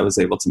first ones I was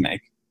able to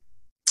make.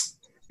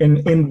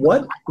 And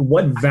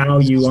what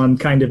value on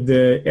kind of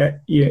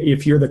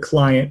if you're the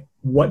client,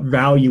 what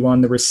value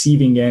on the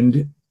receiving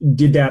end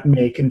did that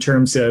make in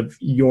terms of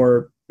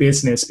your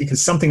business,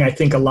 because something I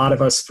think a lot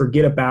of us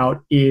forget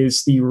about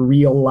is the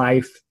real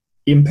life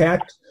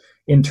impact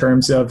in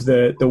terms of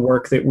the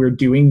work that we're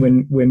doing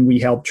when we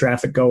help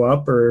traffic go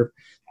up, or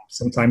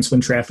sometimes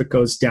when traffic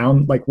goes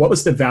down. Like, what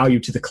was the value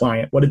to the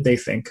client? What did they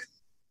think?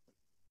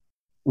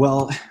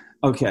 Well,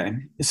 okay.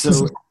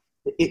 So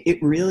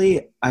it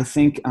really, I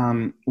think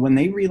when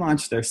they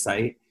relaunched their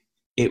site,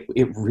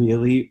 it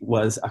really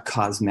was a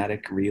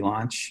cosmetic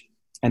relaunch,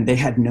 and they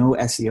had no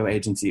SEO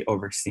agency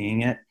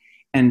overseeing it.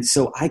 And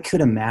so I could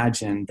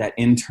imagine that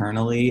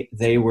internally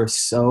they were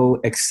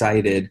so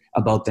excited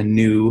about the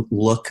new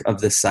look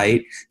of the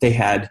site. They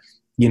had,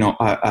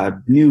 a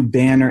new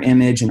banner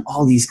image and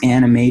all these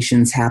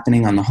animations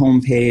happening on the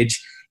homepage,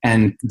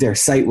 and their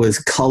site was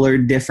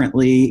colored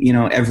differently.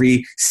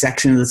 Every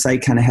section of the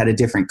site kind of had a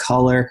different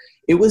color.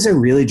 It was a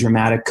really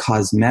dramatic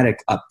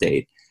cosmetic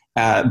update.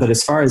 But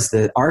as far as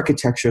the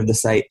architecture of the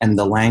site and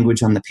the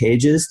language on the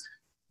pages,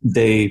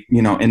 they,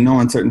 in no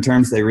uncertain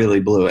terms, they really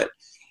blew it.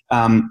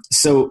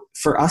 So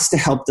for us to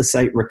help the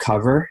site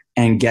recover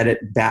and get it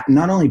back,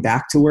 not only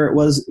back to where it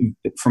was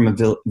from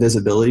a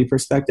visibility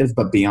perspective,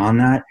 but beyond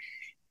that,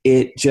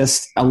 it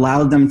just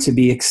allowed them to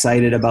be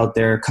excited about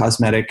their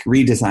cosmetic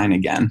redesign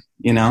again,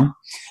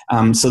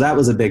 So that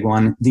was a big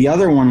one. The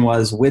other one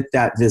was, with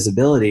that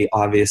visibility,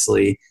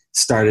 obviously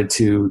started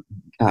to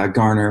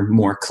garner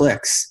more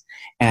clicks.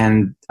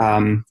 And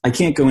I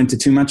can't go into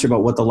too much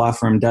about what the law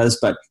firm does,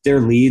 but their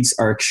leads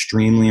are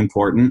extremely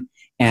important.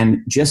 And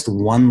just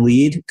one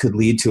lead could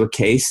lead to a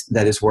case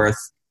that is worth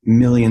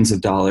millions of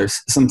dollars,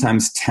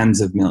 sometimes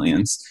tens of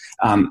millions.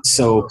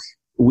 So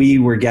we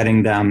were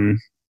getting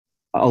them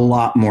a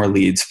lot more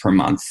leads per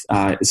month.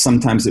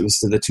 Sometimes it was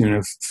to the tune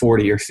of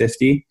 40 or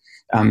 50.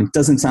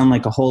 Doesn't sound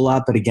like a whole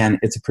lot, but again,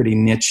 it's a pretty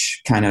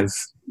niche kind of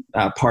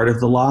part of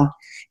the law.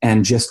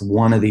 And just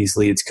one of these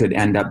leads could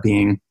end up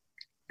being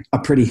a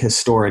pretty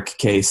historic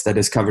case that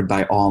is covered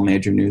by all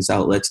major news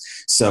outlets.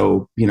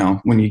 So,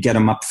 when you get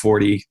them up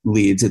 40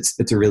 leads,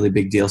 it's a really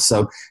big deal.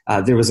 So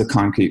there was a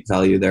concrete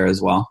value there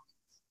as well.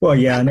 Well,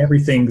 yeah, and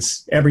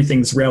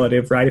everything's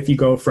relative, right? If you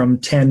go from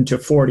 10 to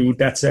 40,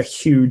 that's a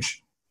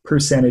huge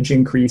percentage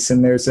increase,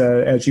 and there's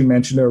as you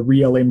mentioned, a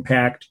real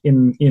impact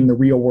in the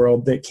real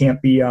world that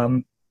can't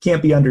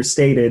be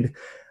understated.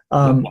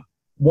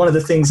 One of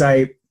the things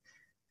I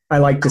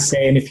like to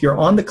say, and if you're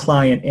on the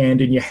client end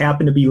and you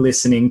happen to be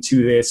listening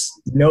to this,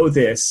 know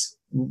this,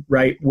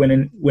 right? When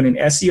an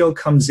SEO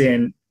comes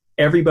in,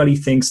 everybody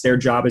thinks their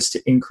job is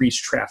to increase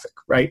traffic,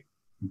 right?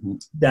 Mm-hmm.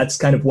 That's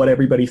kind of what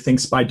everybody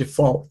thinks by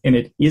default, and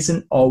it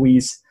isn't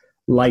always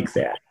like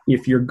that.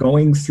 If you're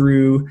going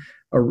through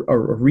a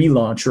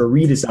relaunch or a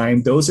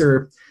redesign,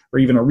 or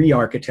even a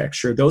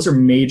re-architecture, those are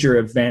major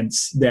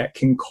events that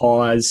can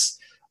cause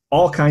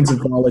all kinds of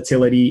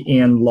volatility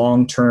and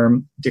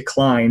long-term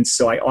declines.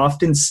 So I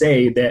often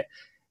say that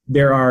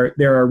there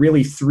are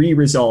really three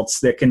results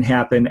that can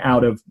happen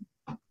out of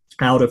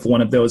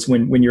one of those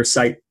when your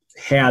site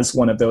has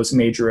one of those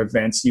major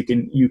events. You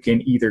can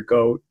either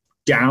go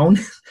down,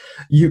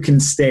 you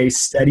can stay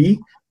steady,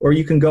 or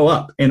you can go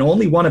up. And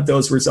only one of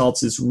those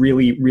results is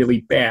really,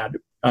 really bad.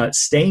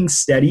 Staying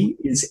steady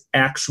is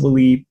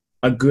actually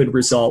a good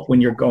result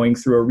when you're going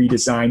through a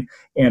redesign.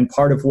 And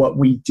part of what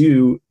we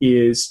do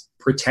is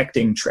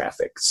protecting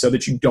traffic so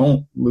that you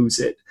don't lose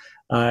it,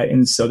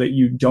 and so that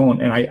you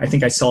don't. And I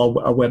think I saw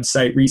a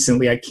website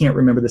recently. I can't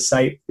remember the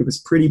site. It was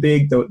pretty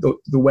big, the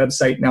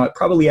website. Now, it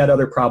probably had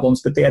other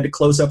problems, but they had to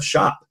close up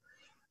shop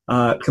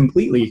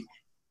completely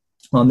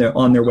on their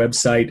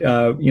website,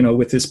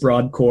 with this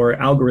broad core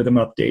algorithm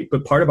update.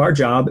 But part of our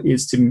job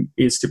is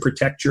to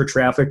protect your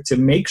traffic, to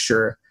make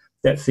sure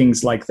that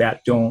things like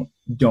that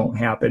don't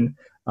happen.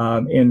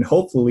 And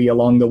hopefully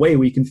along the way,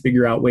 we can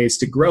figure out ways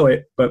to grow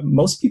it. But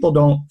most people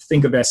don't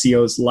think of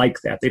SEOs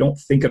like that. They don't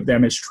think of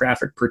them as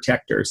traffic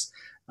protectors.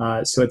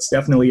 So it's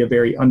definitely a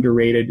very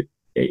underrated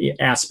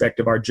aspect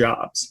of our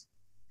jobs.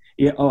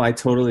 Yeah. Oh, I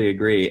totally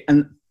agree.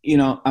 And,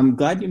 I'm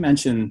glad you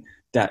mentioned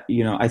that,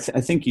 I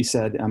think you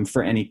said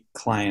for any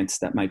clients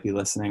that might be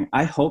listening,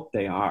 I hope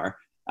they are.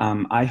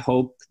 I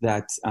hope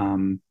that,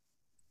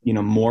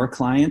 more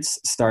clients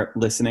start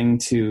listening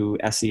to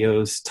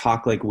SEOs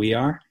talk like we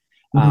are.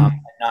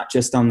 Not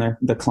just on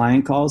the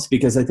client calls,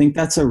 because I think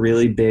that's a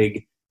really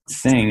big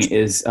thing,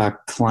 is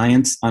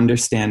clients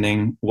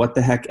understanding what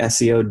the heck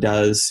SEO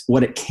does,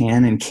 what it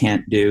can and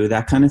can't do,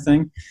 that kind of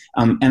thing.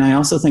 And I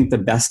also think the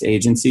best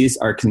agencies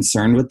are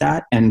concerned with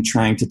that and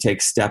trying to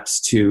take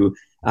steps to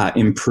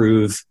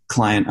improve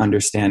client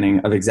understanding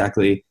of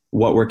exactly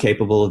what we're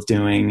capable of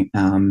doing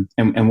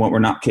and what we're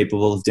not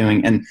capable of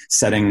doing, and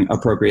setting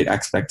appropriate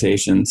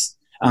expectations.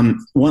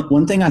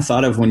 One thing I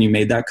thought of when you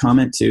made that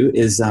comment too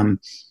is,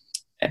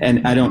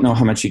 and I don't know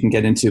how much you can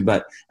get into,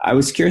 but I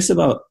was curious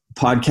about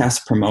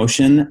podcast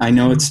promotion. I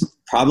know it's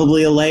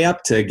probably a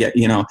layup to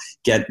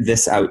get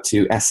this out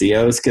to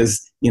SEOs,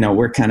 because,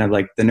 we're kind of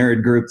like the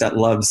nerd group that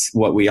loves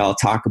what we all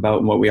talk about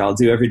and what we all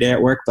do every day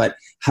at work. But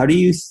how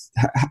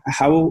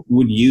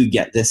would you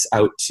get this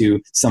out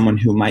to someone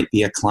who might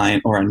be a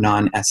client or a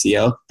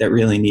non-SEO that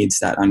really needs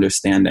that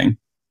understanding?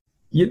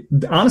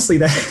 Honestly,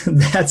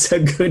 that's a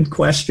good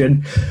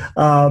question.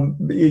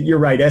 You're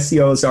right.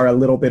 SEOs are a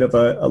little bit of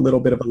a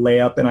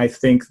layup, and I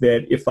think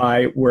that if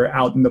I were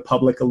out in the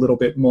public a little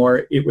bit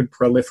more, it would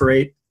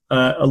proliferate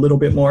a little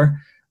bit more.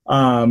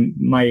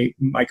 My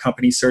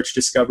company, Search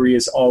Discovery,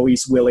 is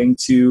always willing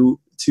to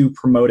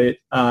promote it.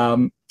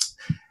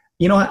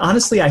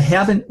 Honestly, I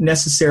haven't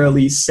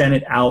necessarily sent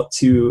it out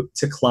to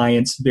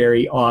clients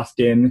very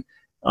often.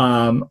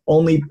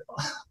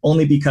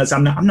 Only because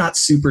I'm not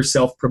super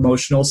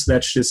self-promotional, so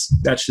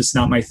that's just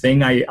not my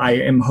thing. I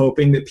am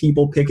hoping that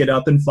people pick it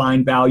up and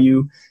find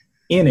value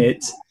in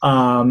it.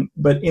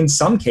 But in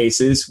some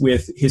cases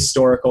with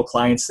historical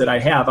clients that I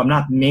have, I'm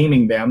not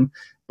naming them,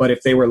 but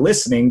if they were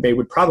listening, they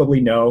would probably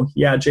know,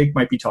 yeah, Jake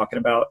might be talking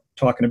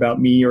about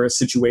me or a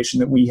situation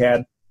that we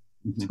had.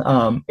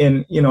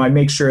 And I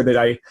make sure that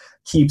I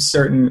keep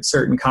certain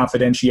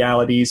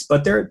confidentialities,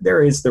 but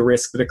there is the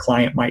risk that a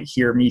client might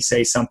hear me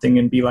say something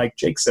and be like,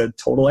 Jake's a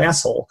total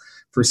asshole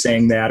for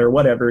saying that or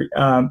whatever.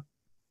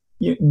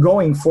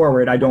 Going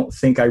forward, I don't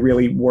think I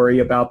really worry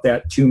about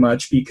that too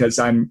much because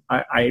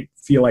I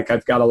feel like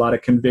I've got a lot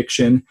of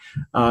conviction,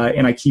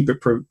 and I keep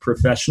it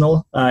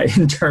professional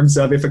in terms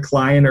of if a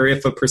client or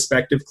if a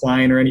prospective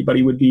client or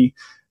anybody would be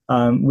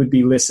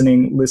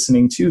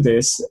listening to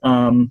this.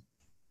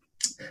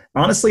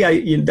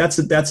 Honestly, that's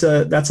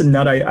a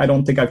nut I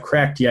don't think I've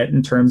cracked yet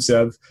in terms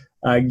of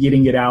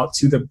getting it out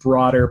to the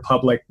broader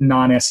public,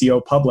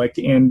 non-SEO public.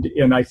 And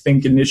I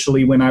think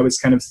initially when I was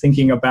kind of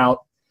thinking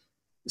about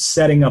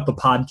setting up a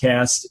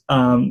podcast,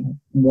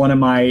 one of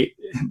my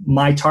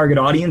target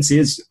audience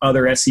is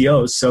other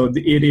SEOs. So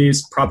it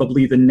is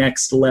probably the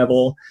next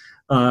level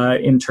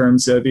in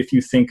terms of if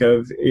you think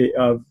of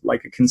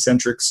like a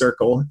concentric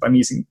circle. If I'm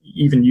using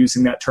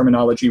that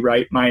terminology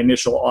right, my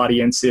initial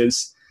audience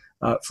is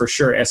for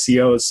sure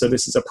SEOs. So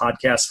this is a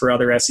podcast for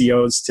other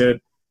SEOs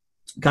to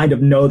kind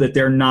of know that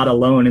they're not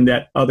alone and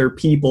that other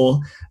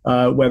people,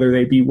 whether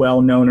they be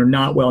well known or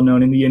not well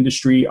known in the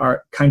industry,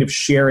 are kind of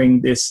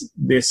sharing this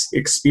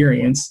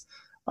experience.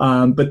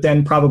 But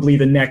then probably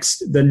the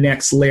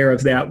next layer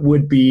of that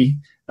would be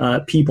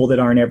people that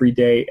aren't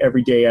everyday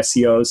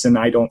SEOs. And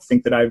I don't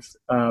think that I've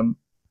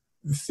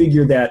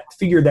figured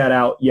that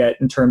out yet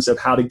in terms of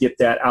how to get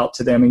that out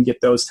to them and get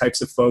those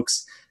types of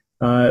folks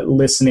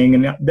listening.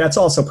 And that's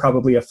also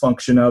probably a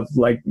function of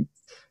like,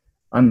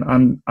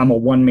 I'm a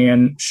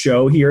one-man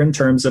show here in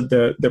terms of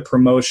the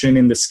promotion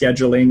and the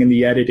scheduling and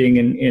the editing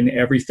and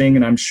everything.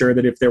 And I'm sure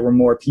that if there were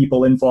more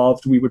people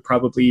involved, I would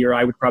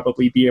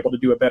probably be able to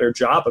do a better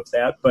job of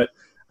that. But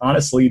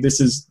honestly, it's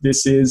a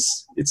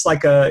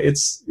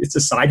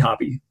side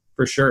hobby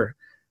for sure.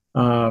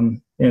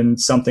 And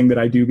something that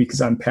I do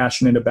because I'm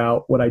passionate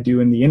about what I do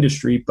in the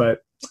industry,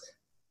 but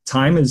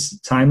time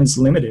is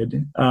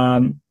limited.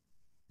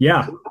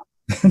 Yeah,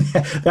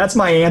 that's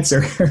my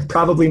answer.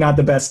 Probably not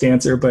the best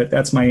answer, but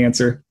that's my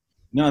answer.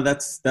 No,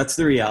 that's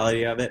the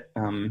reality of it.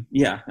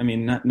 Yeah, I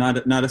mean,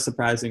 not a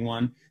surprising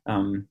one.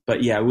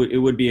 But yeah, it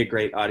would be a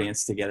great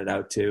audience to get it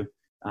out to.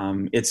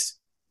 It's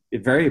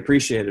very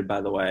appreciated, by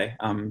the way.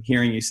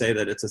 Hearing you say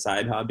that it's a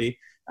side hobby.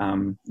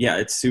 Yeah,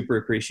 it's super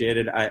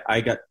appreciated.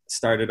 I got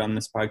started on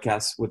this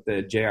podcast with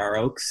the J.R.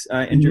 Oaks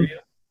interview.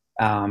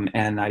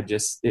 And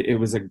it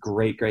was a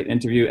great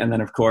interview. And then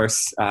of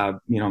course,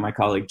 my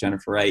colleague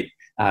Jennifer Wright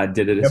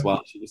did it as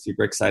well. She was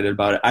super excited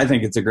about it. I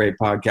think it's a great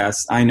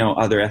podcast. I know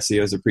other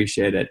SEOs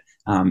appreciate it.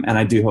 And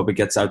I do hope it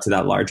gets out to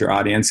that larger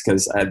audience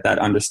because that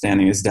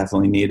understanding is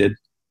definitely needed.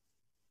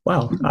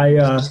 Wow.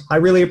 I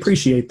really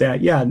appreciate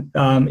that. Yeah.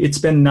 It's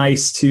been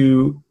nice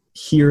to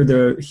hear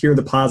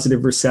the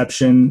positive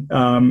reception.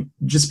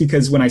 Just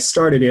because when I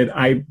started it,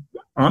 I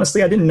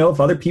didn't know if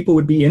other people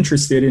would be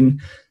interested in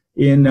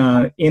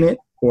it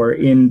or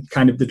in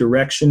kind of the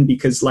direction,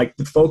 because like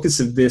the focus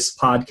of this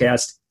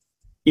podcast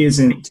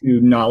isn't to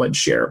knowledge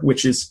share,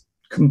 which is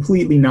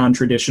completely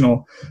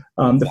non-traditional.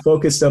 The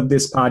focus of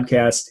this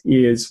podcast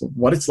is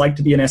what it's like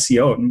to be an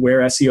SEO and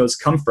where SEOs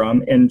come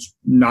from, and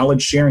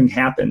knowledge sharing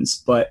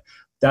happens, but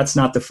that's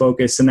not the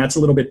focus. And that's a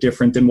little bit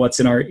different than what's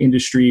in our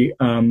industry.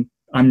 I'm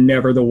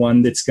never the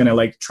one that's going to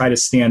like try to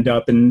stand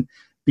up and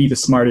be the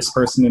smartest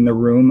person in the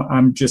room.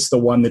 I'm just the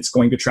one that's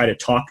going to try to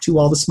talk to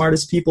all the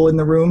smartest people in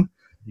the room.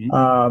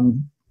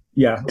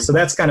 Yeah. So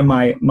that's kind of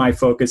my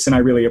focus, and I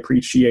really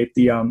appreciate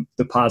the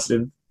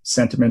positive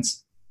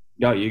sentiments.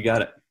 Yeah, you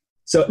got it.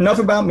 So enough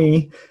about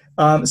me.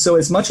 So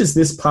as much as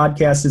this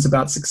podcast is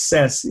about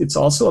success, it's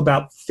also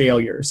about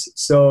failures.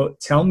 So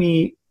tell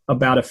me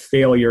about a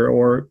failure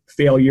or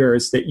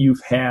failures that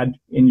you've had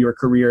in your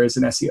career as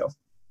an SEO.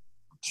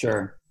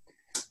 Sure.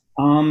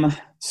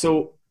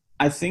 So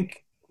I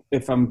think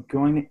if I'm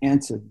going to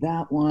answer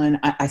that one,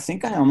 I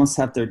think I almost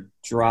have to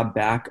draw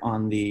back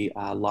on the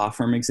law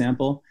firm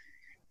example,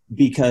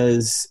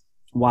 because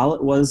while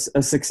it was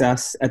a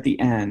success at the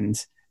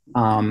end,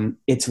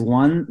 it's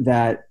one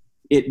that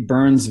it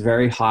burns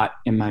very hot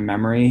in my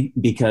memory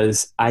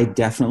because I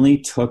definitely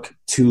took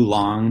too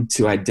long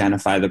to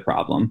identify the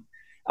problem.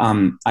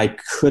 I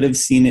could have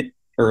seen it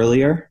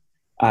earlier.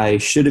 I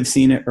should have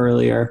seen it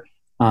earlier.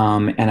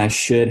 And I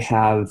should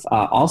have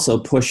also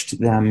pushed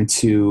them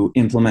to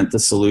implement the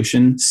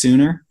solution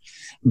sooner,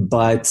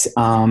 but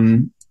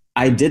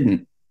I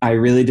didn't. I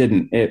really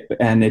didn't. It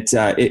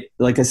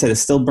like I said, it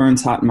still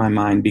burns hot in my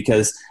mind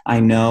because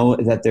I know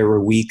that there were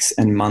weeks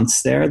and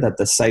months there that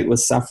the site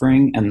was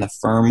suffering and the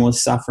firm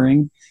was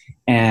suffering,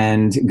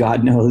 and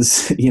God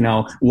knows,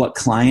 what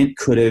client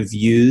could have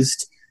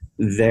used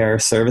their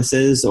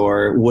services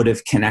or would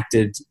have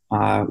connected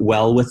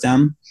well with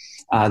them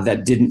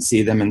that didn't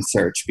see them in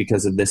search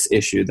because of this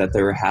issue that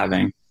they were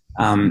having.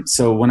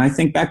 So when I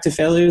think back to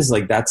failures,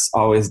 like that's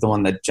always the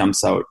one that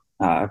jumps out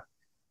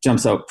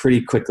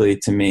pretty quickly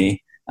to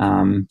me.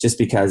 Just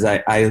because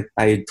I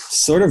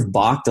sort of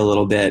balked a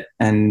little bit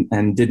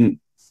and didn't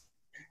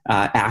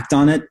act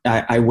on it.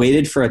 I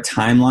waited for a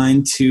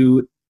timeline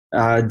to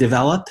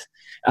develop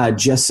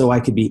just so I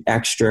could be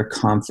extra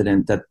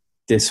confident that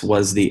this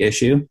was the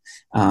issue.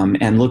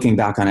 And looking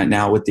back on it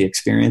now with the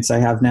experience I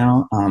have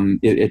now,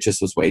 it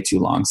just was way too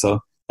long. So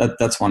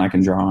that's one I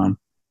can draw on.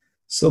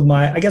 So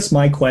I guess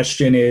my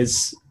question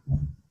is,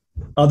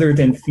 other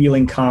than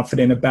feeling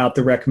confident about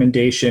the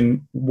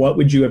recommendation, what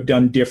would you have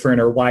done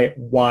different, or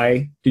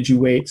why did you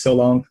wait so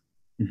long?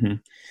 Mm-hmm.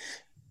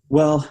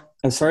 Well,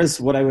 as far as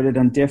what I would have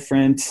done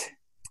different,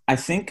 I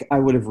think I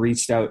would have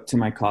reached out to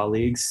my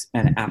colleagues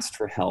and asked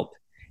for help.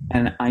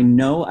 And I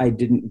know I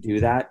didn't do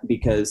that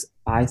because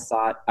I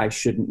thought I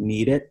shouldn't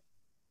need it.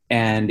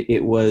 And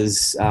it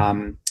was,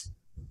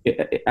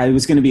 I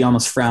was going to be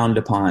almost frowned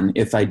upon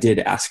if I did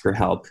ask for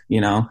help,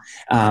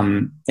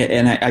 and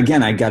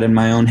I got in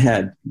my own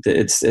head.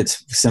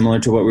 It's similar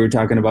to what we were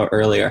talking about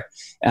earlier.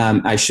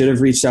 I should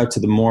have reached out to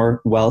the more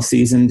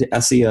well-seasoned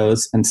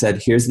SEOs and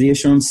said, here's the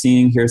issue I'm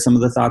seeing. Here's some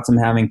of the thoughts I'm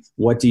having.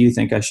 What do you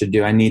think I should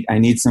do? I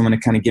need someone to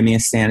kind of give me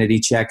a sanity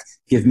check,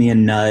 give me a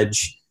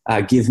nudge,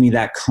 give me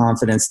that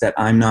confidence that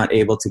I'm not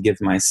able to give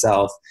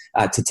myself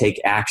to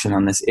take action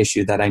on this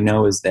issue that I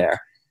know is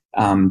there.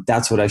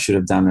 That's what I should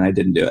have done, and I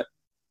didn't do it.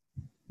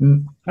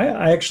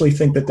 I actually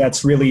think that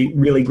that's really,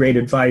 really great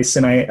advice.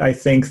 And I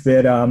think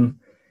that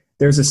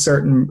there's a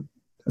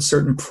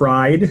certain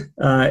pride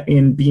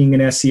in being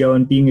an SEO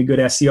and being a good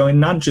SEO, and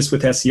not just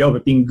with SEO,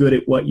 but being good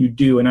at what you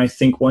do. And I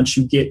think once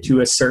you get to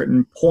a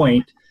certain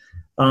point,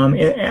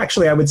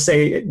 actually, I would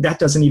say that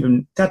doesn't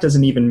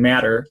even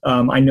matter.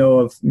 I know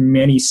of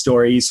many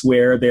stories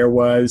where there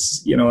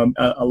was,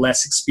 a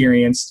less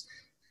experienced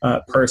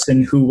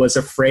person who was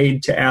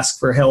afraid to ask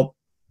for help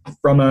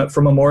from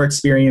a more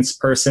experienced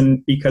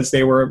person because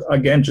they were,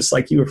 again, just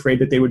like you, afraid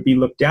that they would be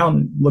looked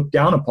down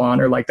upon,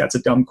 or like, that's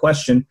a dumb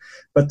question.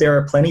 But there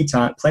are plenty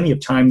of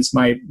times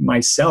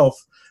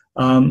myself,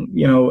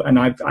 and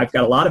I've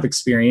got a lot of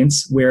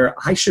experience where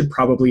I should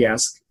probably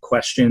ask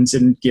questions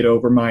and get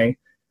over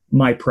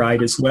my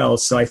pride as well.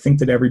 So I think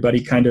that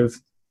everybody kind of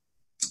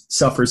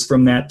suffers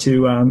from that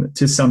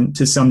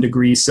to some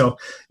degree. So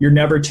you're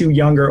never too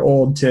young or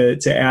old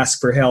to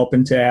ask for help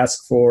and to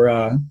ask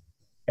for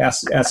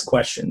ask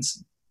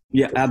questions.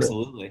 Yeah,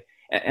 absolutely.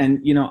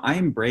 And, I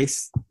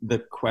embrace the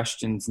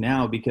questions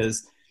now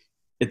because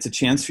it's a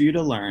chance for you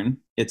to learn.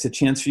 It's a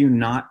chance for you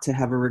not to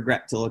have a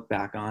regret to look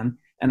back on.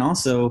 And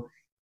also,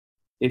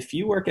 if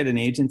you work at an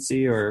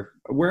agency or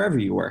wherever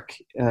you work,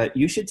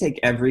 you should take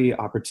every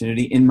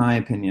opportunity, in my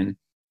opinion,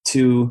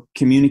 to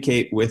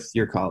communicate with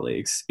your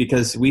colleagues,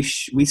 because we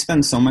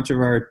spend so much of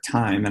our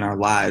time and our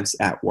lives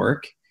at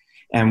work,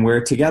 and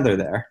we're together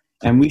there.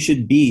 And we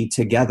should be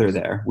together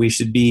there. We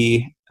should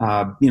be,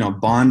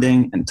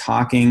 bonding and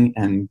talking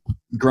and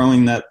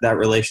growing that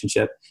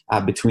relationship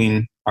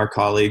between our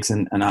colleagues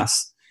and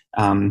us.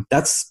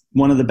 That's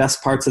one of the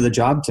best parts of the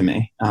job to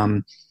me.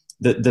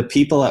 The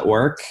people at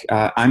work,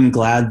 I'm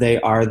glad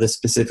they are the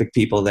specific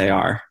people they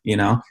are.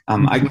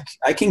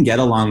 I can get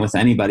along with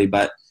anybody,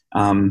 but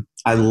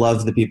I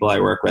love the people I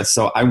work with.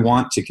 So I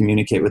want to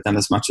communicate with them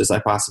as much as I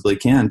possibly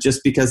can,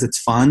 just because it's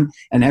fun.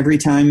 And every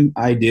time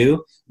I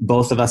do,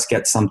 both of us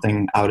get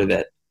something out of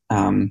it.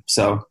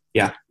 So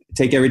yeah,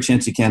 take every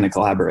chance you can to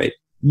collaborate.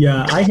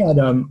 Yeah. I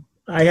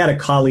had a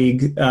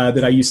colleague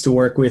that I used to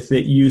work with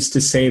that used to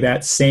say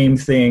that same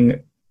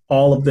thing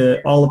all of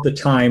the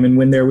time. And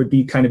when there would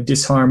be kind of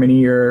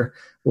disharmony or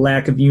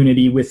lack of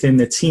unity within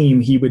the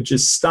team, he would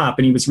just stop.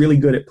 And he was really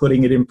good at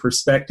putting it in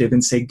perspective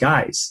and say,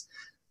 guys,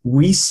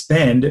 we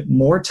spend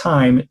more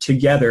time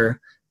together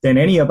than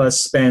any of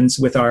us spends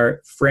with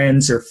our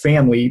friends or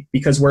family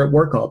because we're at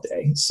work all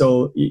day.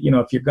 So,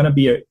 if you're going to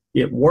be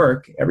at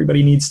work,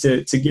 everybody needs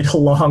to get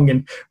along,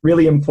 and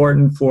really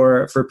important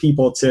for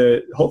people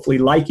to hopefully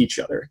like each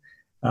other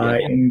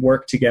and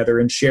work together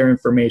and share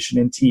information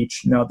and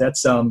teach. Now,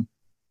 that's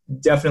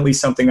definitely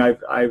something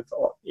I've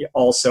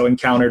also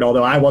encountered,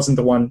 although I wasn't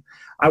the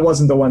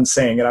one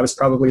saying it. I was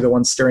probably the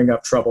one stirring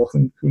up trouble.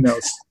 Who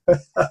knows?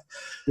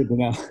 Good to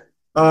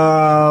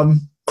know.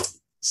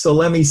 So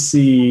let me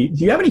see.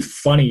 Do you have any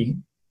funny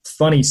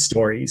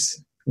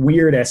stories,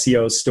 weird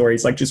SEO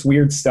stories, like just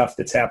weird stuff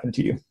that's happened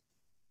to you?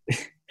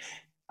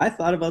 I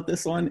thought about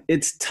this one.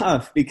 It's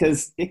tough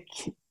because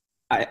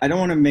I don't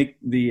want to make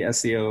the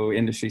SEO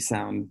industry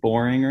sound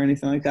boring or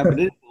anything like that, but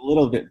it's a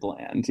little bit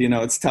bland.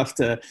 It's tough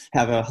to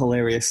have a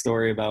hilarious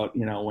story about,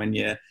 when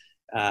you,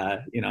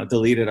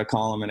 deleted a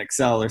column in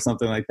Excel or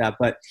something like that.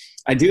 But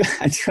I do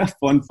have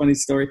one funny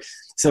story.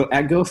 So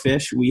at Go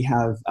Fish, we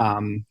have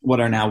what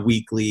are now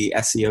weekly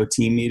SEO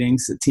team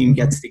meetings. The team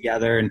gets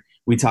together and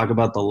we talk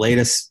about the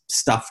latest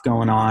stuff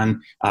going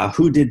on,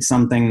 who did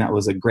something that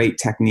was a great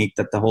technique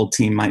that the whole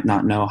team might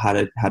not know how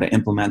to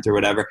implement or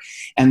whatever.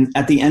 And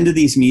at the end of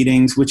these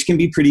meetings, which can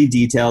be pretty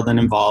detailed and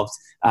involved,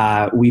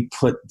 we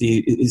put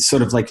it's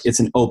sort of like it's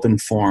an open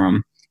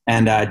forum.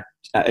 And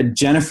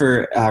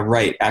Jennifer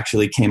Wright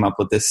actually came up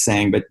with this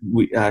saying, but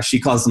she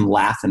calls them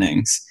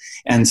laughingings.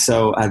 And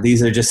so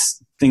these are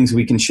just things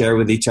we can share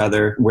with each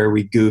other where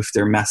we goofed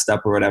or messed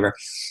up or whatever.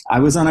 I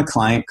was on a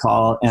client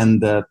call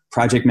and the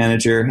project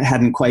manager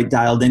hadn't quite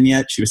dialed in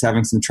yet. She was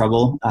having some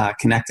trouble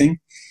connecting.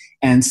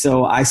 And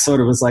so I sort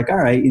of was like, all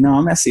right, I'm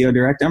SEO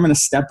director. I'm going to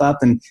step up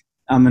and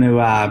I'm going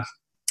to,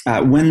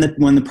 when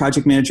the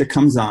project manager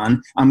comes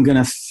on, I'm going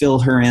to fill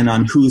her in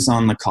on who's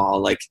on the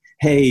call. Like,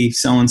 hey,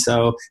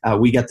 so-and-so,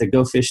 we get the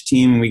Go Fish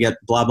team and we get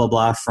blah, blah,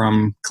 blah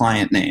from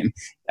client name,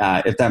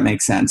 if that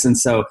makes sense. And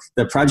so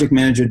the project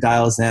manager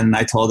dials in and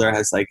I told her, I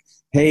was like,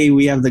 hey,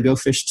 we have the Go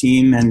Fish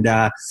team and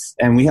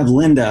we have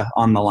Linda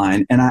on the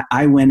line. And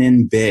I went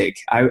in big.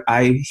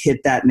 I hit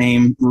that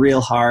name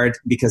real hard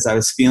because I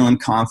was feeling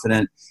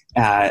confident,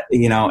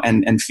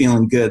 and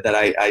feeling good that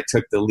I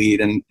took the lead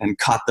and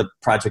caught the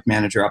project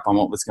manager up on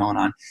what was going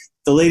on.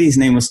 The lady's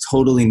name was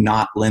totally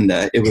not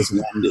Linda. It was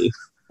Wendy.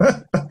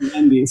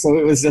 Wendy. So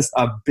it was just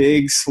a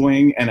big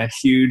swing and a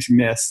huge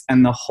miss.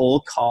 And the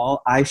whole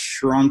call, I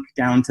shrunk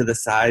down to the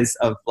size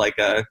of like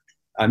a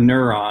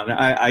neuron.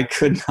 I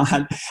could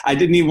not, I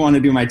didn't even want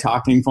to do my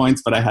talking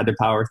points, but I had to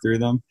power through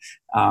them.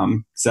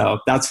 So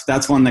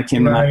that's one that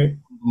came to my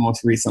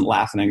most recent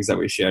laughings that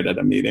we shared at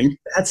a meeting.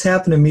 That's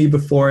happened to me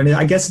before. And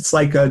I guess it's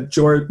like a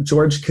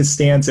George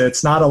Costanza.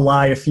 It's not a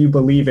lie if you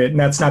believe it. And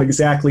that's not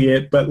exactly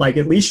it, but like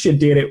at least you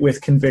did it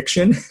with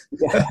conviction,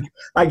 yeah.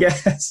 I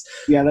guess.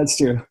 Yeah, that's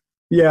true.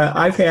 Yeah,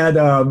 I've had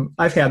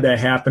that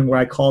happen where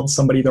I called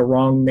somebody the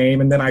wrong name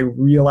and then I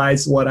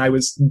realized what I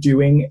was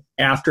doing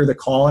after the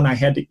call and I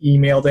had to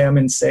email them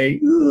and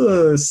say,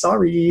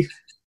 sorry.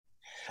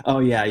 Oh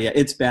yeah,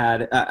 it's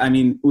bad. I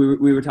mean,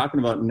 we were talking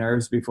about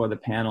nerves before the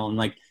panel, and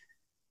like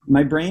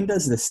my brain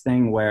does this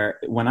thing where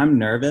when I'm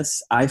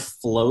nervous, I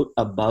float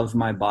above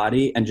my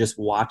body and just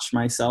watch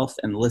myself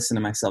and listen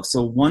to myself.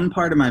 So one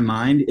part of my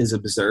mind is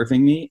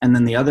observing me, and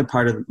then the other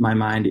part of my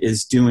mind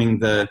is doing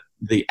the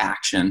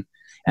action.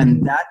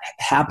 And that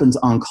happens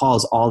on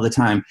calls all the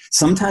time.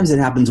 Sometimes it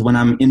happens when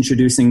I'm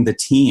introducing the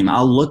team.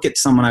 I'll look at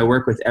someone I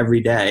work with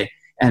every day,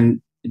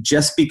 and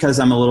just because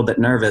I'm a little bit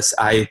nervous,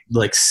 I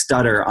like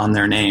stutter on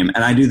their name.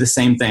 And I do the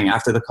same thing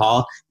after the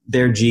call.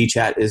 Their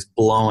GChat is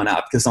blowing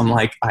up because I'm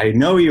like, I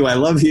know you, I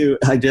love you.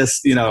 I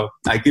just,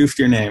 I goofed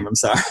your name. I'm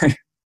sorry.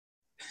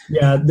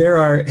 Yeah,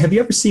 have you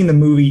ever seen the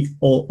movie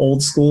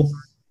Old School?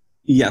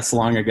 Yes,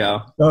 long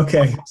ago.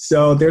 Okay,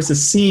 so there's a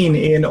scene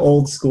in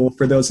Old School,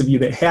 for those of you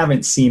that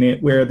haven't seen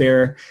it, where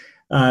they're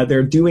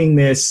doing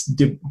this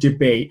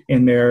debate,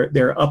 and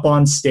they're up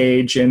on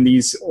stage, and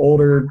these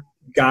older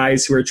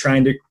guys who are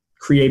trying to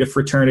create a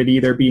fraternity,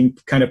 they're being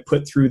kind of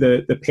put through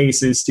the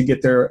paces to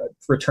get their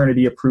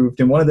fraternity approved.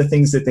 And one of the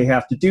things that they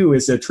have to do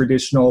is a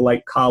traditional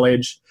like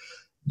college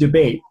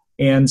debate.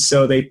 And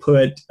so they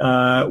put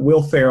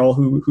Will Ferrell,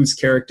 whose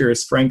character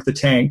is Frank the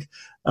Tank,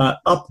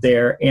 up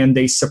there, and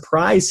they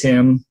surprise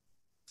him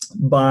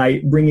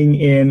by bringing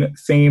in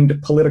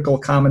famed political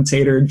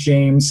commentator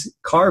James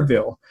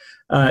Carville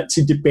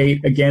to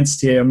debate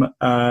against him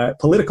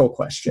political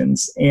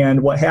questions.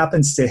 And what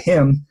happens to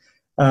him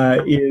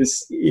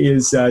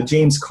is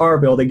James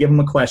Carville, they give him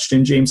a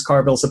question, James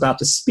Carville's about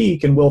to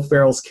speak, and Will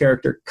Ferrell's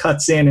character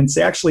cuts in and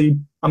says, actually,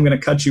 I'm going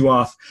to cut you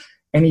off.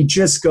 And he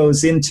just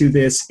goes into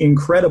this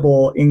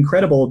incredible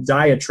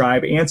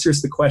diatribe,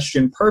 answers the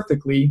question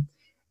perfectly.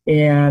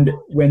 And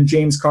when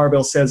James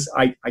Carville says,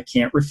 I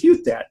can't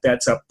refute that,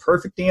 that's a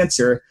perfect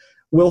answer,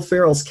 Will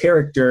Ferrell's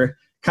character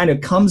kind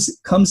of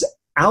comes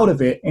out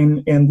of it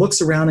and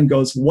looks around and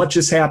goes, what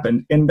just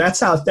happened? And that's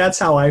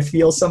how I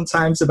feel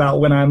sometimes about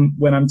when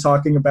I'm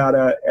talking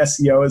about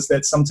SEO, is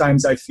that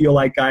sometimes I feel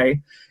like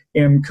I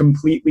am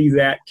completely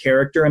that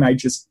character and I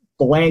just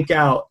blank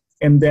out.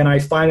 And then I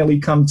finally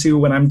come to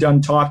when I'm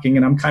done talking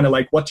and I'm kind of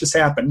like, what just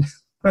happened?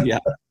 Yeah.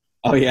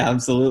 Oh yeah,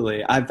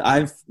 absolutely.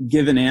 I've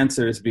given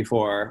answers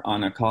before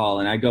on a call,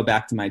 and I go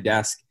back to my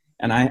desk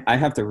and I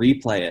have to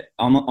replay it,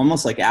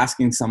 almost like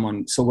asking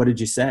someone, so what did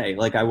you say?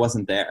 Like I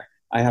wasn't there.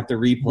 I have to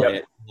replay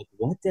it. Like,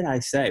 what did I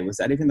say? Was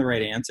that even the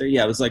right answer?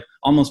 Yeah, it was like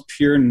almost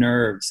pure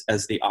nerves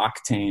as the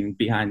octane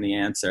behind the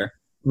answer.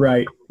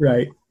 Right.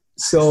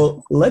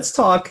 So let's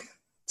talk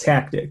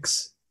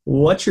tactics.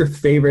 What's the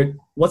favorite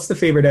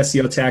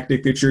SEO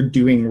tactic that you're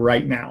doing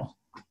right now?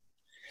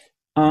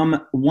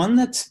 One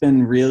that's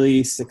been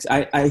really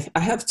I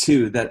have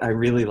two that I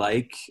really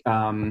like.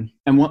 And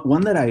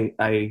one that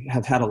I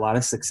have had a lot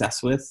of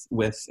success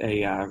with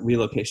a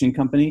relocation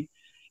company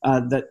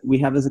that we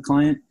have as a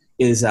client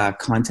is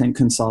content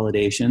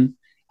consolidation.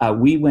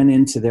 We went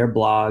into their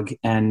blog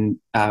and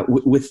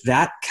with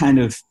that kind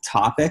of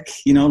topic,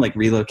 like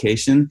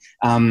relocation,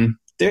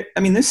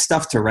 there's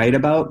stuff to write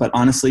about, but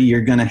honestly,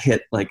 you're going to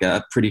hit like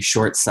a pretty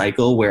short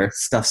cycle where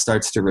stuff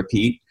starts to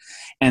repeat.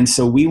 And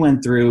so we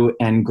went through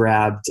and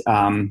grabbed,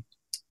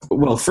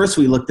 first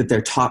we looked at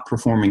their top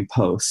performing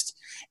post,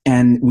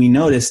 and we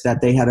noticed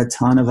that they had a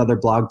ton of other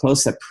blog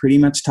posts that pretty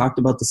much talked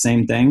about the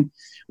same thing.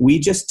 We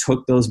just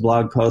took those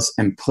blog posts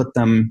and put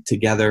them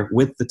together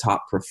with the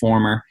top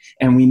performer,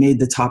 and we made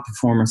the top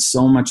performer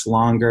so much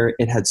longer.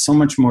 It had so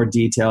much more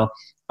detail,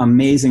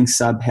 amazing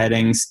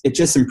subheadings. It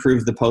just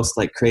improved the post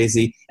like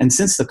crazy. And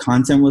since the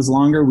content was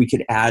longer, we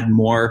could add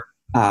more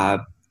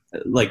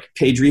like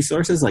page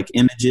resources, like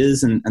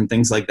images and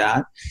things like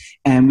that.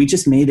 And we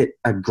just made it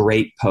a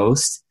great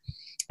post.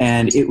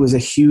 And it was a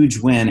huge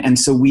win. And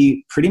so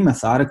we pretty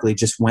methodically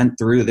just went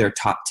through their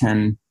top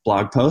 10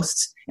 blog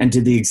posts and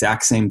did the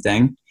exact same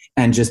thing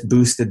and just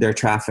boosted their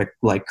traffic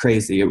like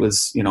crazy. It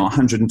was,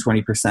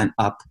 120%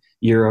 up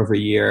year over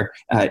year.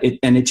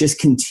 It just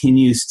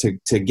continues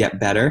to get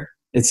better.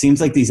 It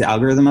seems like these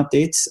algorithm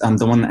updates,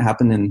 the one that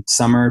happened in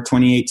summer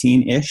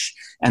 2018-ish,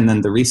 and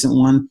then the recent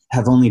one,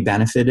 have only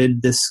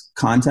benefited this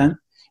content.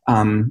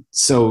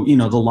 So,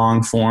 the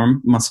long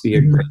form must be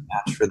a great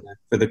match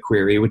for the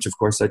query, which of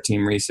course our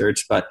team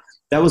researched, but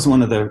that was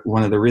one of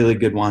the really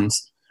good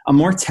ones. A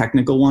more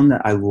technical one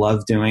that I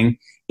love doing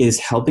is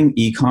helping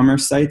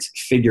e-commerce sites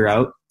figure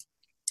out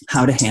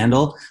how to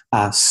handle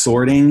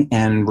sorting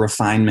and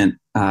refinement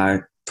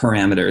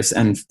parameters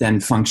and then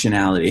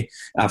functionality.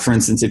 For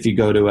instance, if you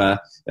go to a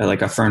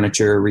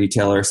furniture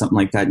retailer or something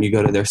like that, and you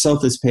go to their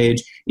sofas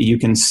page, you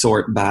can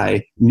sort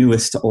by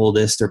newest to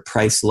oldest or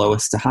price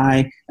lowest to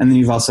high. And then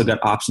you've also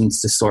got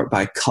options to sort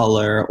by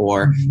color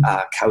or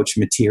couch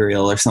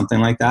material or something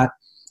like that.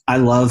 I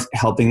love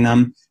helping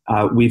them.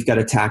 We've got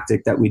a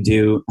tactic that we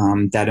do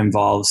that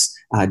involves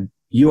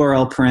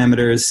URL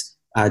parameters,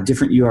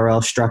 different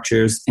URL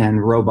structures,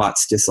 and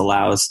robots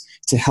disallows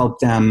to help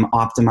them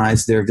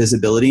optimize their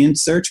visibility in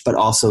search, but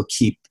also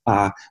keep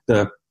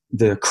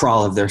the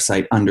crawl of their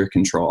site under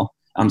control.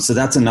 So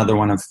that's another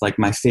one of like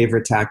my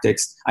favorite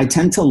tactics. I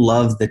tend to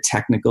love the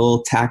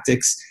technical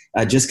tactics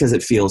just because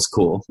it feels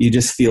cool. You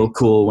just feel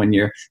cool when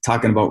you're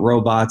talking about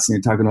robots and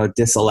you're talking about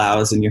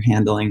disallows and you're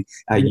handling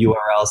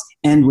URLs,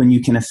 and when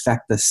you can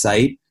affect the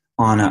site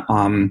on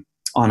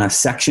a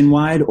section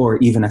wide or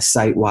even a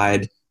site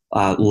wide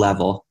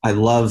level. I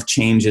love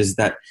changes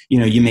that,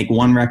 you make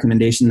one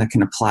recommendation that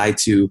can apply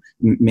to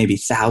maybe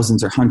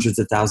thousands or hundreds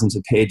of thousands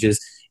of pages.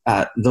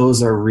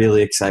 Those are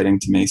really exciting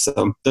to me.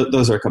 So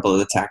those are a couple of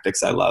the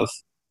tactics I love.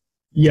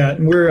 Yeah.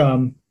 We're,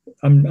 I'm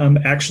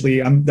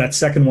that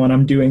second one,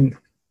 I'm doing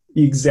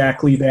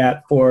exactly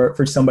that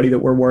for somebody that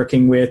we're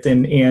working with.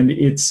 And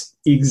it's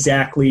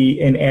exactly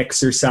an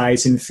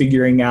exercise in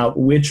figuring out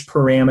which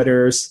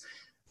parameters,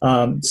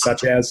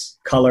 such as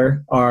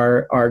color,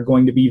 are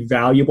going to be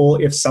valuable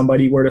if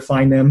somebody were to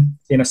find them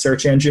in a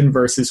search engine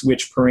versus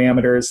which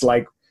parameters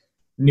like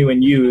new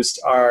and used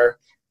are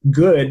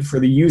good for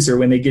the user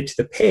when they get to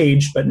the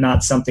page, but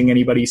not something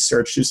anybody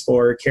searches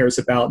for or cares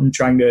about, and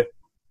trying to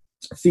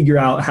figure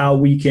out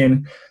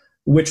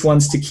which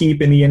ones to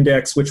keep in the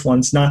index, which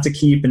ones not to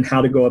keep, and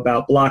how to go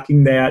about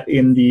blocking that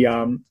in the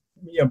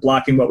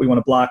blocking what we want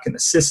to block in the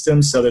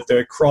system so that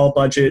the crawl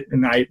budget,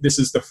 and this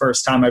is the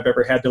first time I've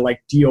ever had to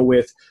deal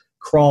with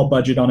crawl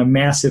budget on a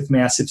massive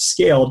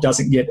scale,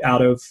 doesn't get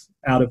out of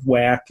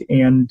whack.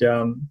 And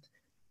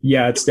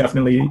it's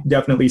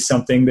definitely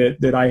something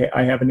that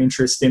I have an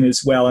interest in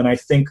as well. And I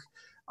think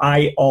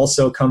I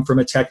also come from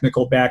a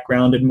technical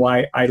background, and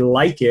why I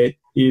like it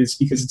is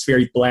because it's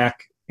very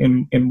black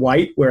and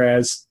white,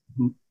 whereas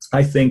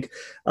I think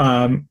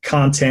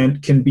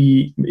content can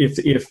be,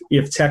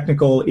 if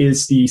technical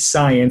is the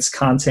science,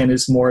 content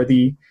is more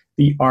the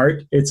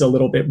art. It's a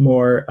little bit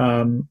more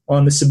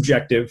on the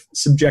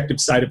subjective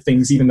side of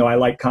things, even though I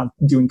like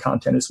doing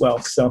content as well.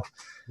 So,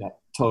 yeah,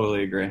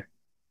 totally agree.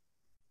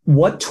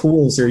 What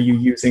tools are you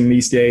using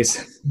these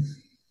days?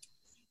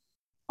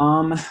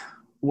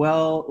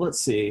 Well, let's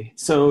see.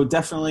 So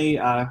definitely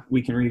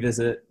we can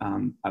revisit.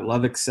 I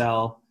love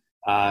Excel.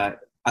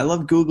 I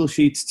love Google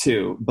Sheets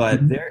too,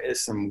 but there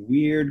is some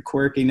weird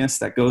quirkiness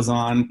that goes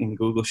on in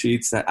Google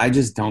Sheets that I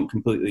just don't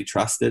completely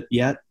trust it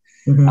yet.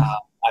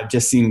 I've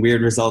just seen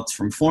weird results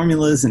from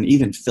formulas, and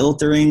even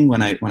filtering.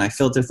 When I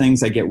filter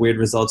things, I get weird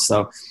results.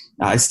 So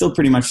I still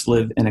pretty much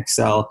live in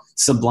Excel.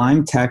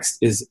 Sublime Text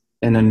is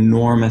an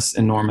enormous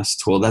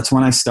tool. That's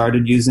when I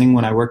started using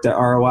when I worked at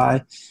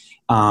ROI.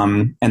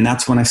 And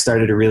that's when I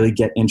started to really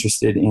get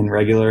interested in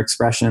regular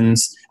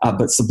expressions.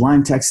 But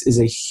Sublime Text is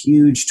a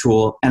huge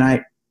tool, and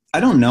I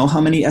don't know how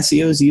many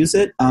SEOs use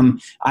it.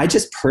 I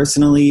just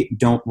personally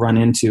don't run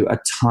into a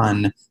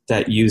ton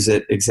that use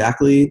it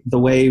exactly the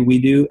way we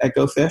do at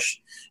Go Fish.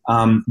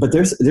 But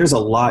there's a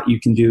lot you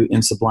can do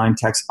in Sublime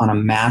Text on a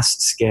mass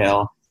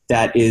scale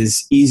that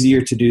is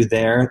easier to do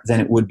there than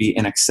it would be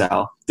in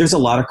Excel. There's a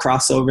lot of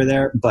crossover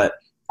there, but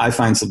I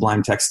find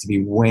Sublime Text to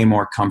be way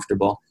more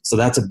comfortable. So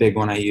that's a big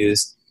one I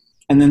use.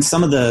 And then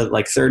some of the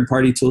like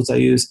third-party tools I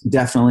use,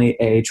 definitely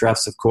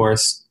Ahrefs, of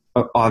course,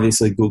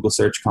 obviously Google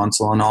Search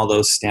Console and all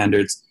those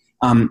standards.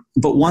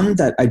 But one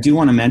that I do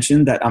want to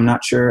mention that I'm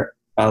not sure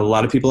a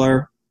lot of people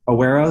are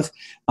aware of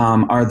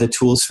are the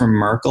tools from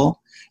Merkle.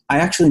 I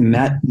actually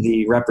met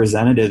the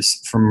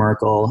representatives from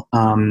Merkle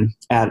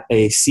at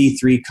a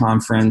C3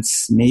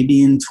 conference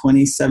maybe in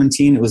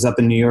 2017. It was up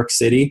in New York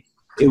City.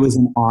 It was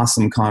an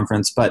awesome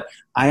conference, but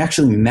I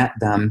actually met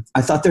them.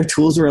 I thought their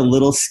tools were a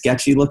little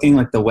sketchy looking,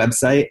 like the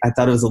website. I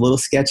thought it was a little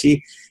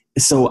sketchy.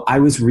 So I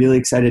was really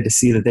excited to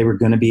see that they were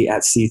going to be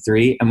at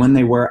C3. And when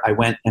they were, I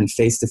went and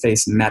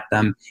face-to-face met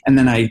them. And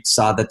then I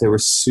saw that they were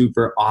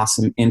super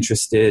awesome,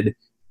 interested,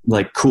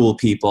 like cool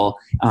people.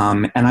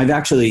 And I've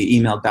actually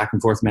emailed back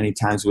and forth many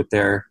times with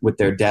their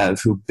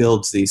dev who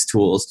builds these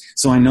tools.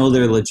 So I know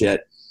they're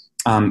legit.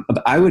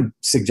 But I would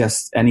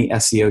suggest any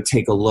SEO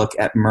take a look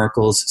at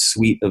Merkle's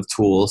suite of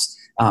tools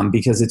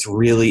because it's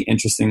really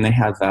interesting. They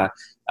have a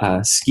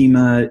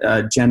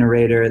schema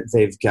generator.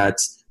 They've got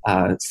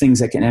things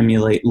that can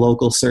emulate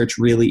local search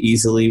really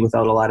easily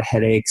without a lot of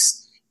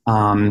headaches.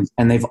 And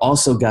they've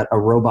also got a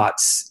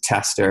robots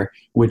tester,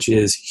 which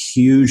is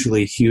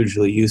hugely,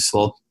 hugely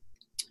useful.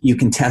 You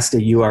can test a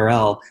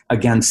URL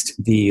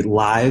against the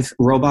live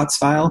robots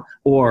file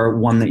or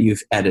one that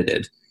you've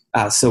edited.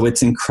 So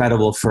it's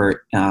incredible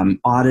for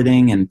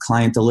auditing and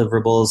client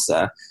deliverables,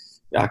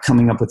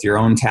 coming up with your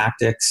own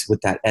tactics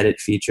with that edit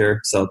feature.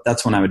 So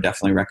that's one I would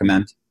definitely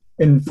recommend.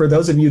 And for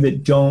those of you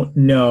that don't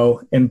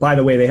know, and by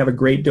the way, they have a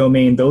great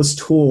domain. Those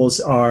tools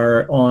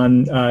are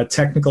on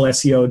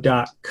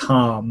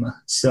technicalseo.com.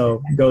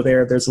 So go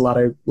there. There's a lot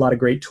of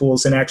great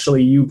tools. And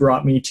actually, you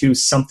brought me to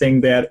something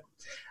that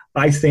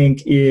I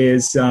think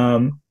is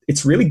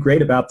it's really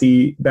great about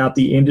the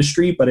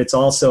industry, but it's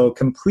also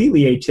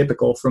completely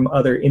atypical from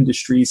other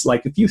industries.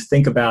 Like if you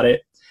think about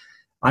it,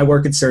 I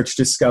work at Search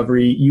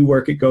Discovery, you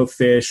work at Go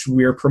Fish,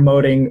 we're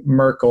promoting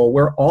Merkle.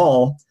 We're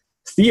all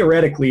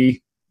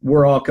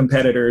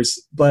competitors.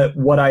 But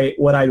what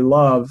I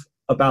love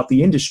about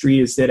the industry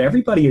is that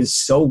everybody is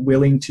so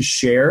willing to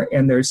share,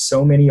 and there's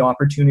so many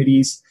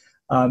opportunities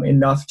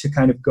enough to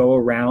kind of go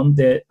around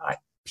that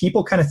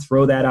people kind of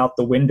throw that out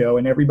the window,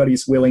 and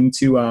everybody's willing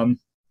to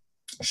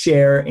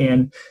share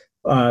and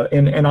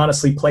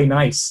honestly play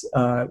nice,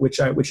 which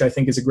I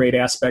think is a great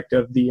aspect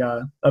of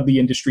the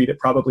industry that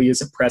probably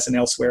isn't present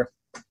elsewhere.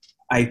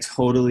 I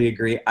totally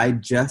agree. I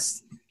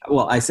just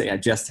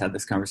had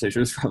this conversation.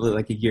 It was probably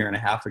like a year and a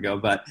half ago,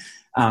 but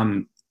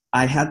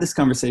I had this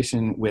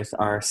conversation with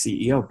our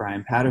CEO,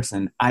 Brian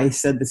Patterson. I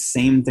said the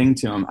same thing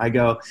to him. I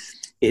go,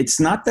 it's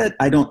not that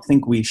I don't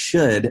think we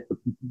should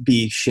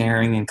be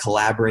sharing and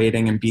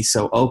collaborating and be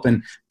so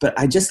open, but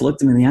I just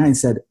looked him in the eye and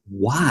said,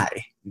 why?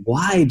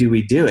 Why do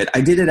we do it? I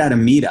did it at a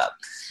meetup.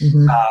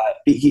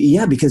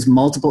 Mm-hmm. Because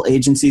multiple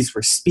agencies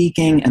were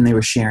speaking and they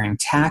were sharing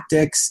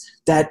tactics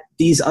that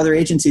these other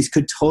agencies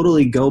could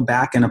totally go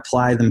back and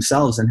apply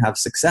themselves and have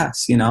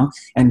success,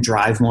 and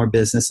drive more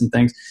business and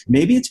things.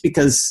 Maybe it's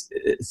because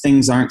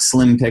things aren't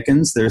slim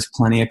pickings. There's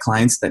plenty of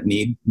clients that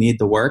need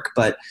the work,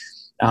 but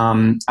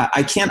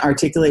I can't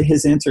articulate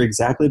his answer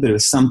exactly, but it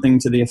was something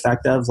to the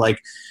effect of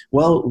like,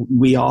 well,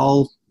 we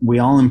all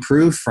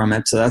improve from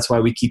it. So that's why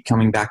we keep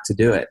coming back to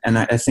do it. And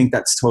I think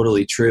that's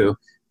totally true.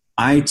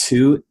 I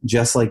too,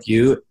 just like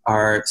you,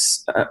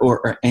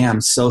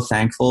 am so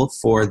thankful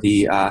for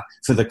the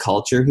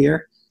culture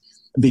here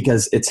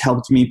because it's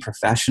helped me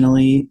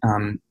professionally.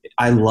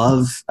 I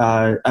was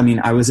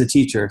a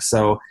teacher,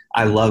 so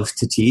I love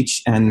to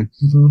teach, and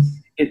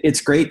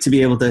it's great to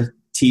be able to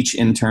teach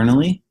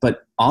internally,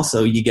 but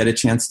also you get a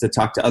chance to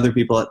talk to other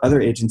people at other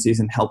agencies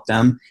and help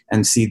them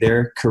and see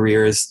their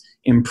careers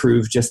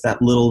improve just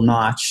that little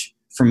notch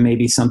from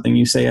maybe something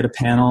you say at a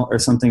panel or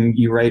something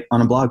you write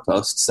on a blog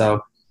post.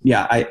 So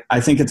yeah,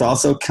 I think it's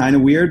also kind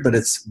of weird, but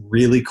it's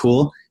really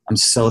cool. I'm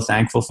so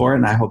thankful for it,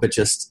 and I hope it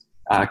just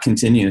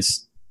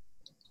continues.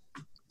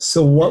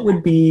 So what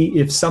would be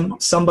if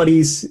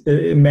somebody's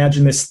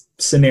imagine this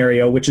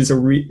scenario, which is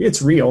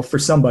it's real for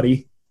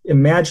somebody.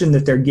 Imagine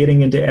that they're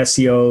getting into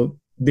SEO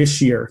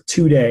this year,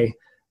 today.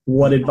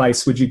 What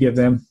advice would you give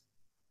them?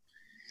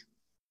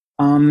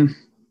 Man,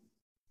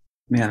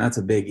 that's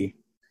a biggie.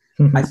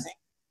 Mm-hmm. I think,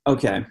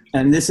 okay.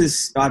 And this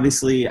is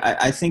obviously,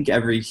 I think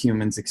every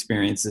human's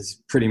experience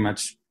is pretty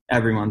much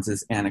everyone's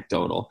is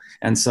anecdotal.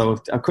 And so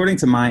according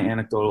to my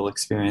anecdotal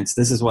experience,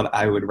 this is what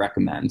I would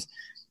recommend.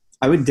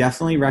 I would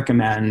definitely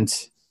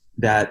recommend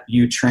that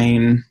you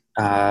train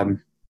in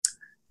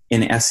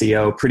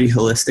SEO pretty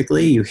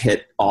holistically. You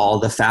hit all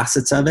the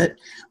facets of it,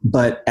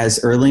 but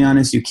as early on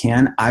as you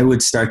can, I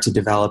would start to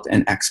develop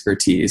an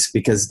expertise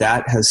because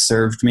that has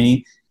served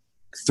me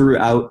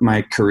throughout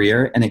my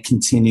career and it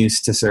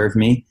continues to serve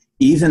me,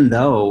 even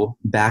though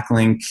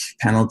backlink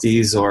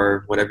penalties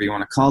or whatever you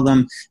want to call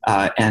them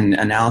and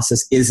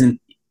analysis isn't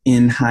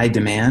in high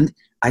demand.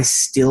 I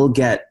still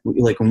get,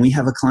 like when we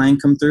have a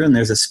client come through and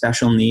there's a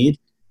special need,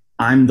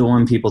 I'm the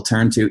one people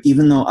turn to,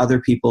 even though other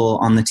people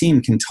on the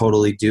team can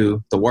totally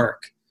do the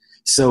work.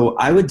 So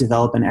I would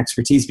develop an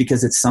expertise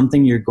because it's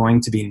something you're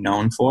going to be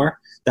known for.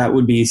 That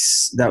would be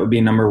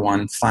number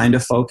one. Find a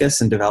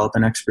focus and develop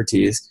an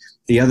expertise.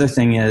 The other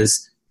thing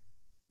is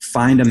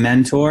find a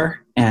mentor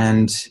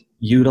and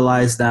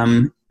utilize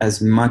them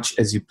as much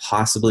as you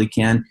possibly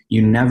can.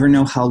 You never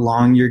know how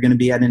long you're going to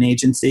be at an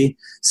agency.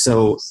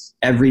 So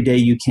every day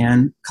you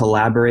can,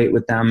 collaborate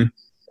with them,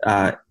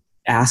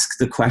 ask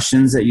the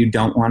questions that you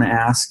don't want to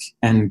ask,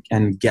 and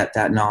get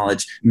that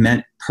knowledge.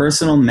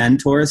 Personal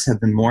mentors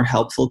have been more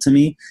helpful to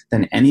me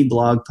than any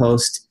blog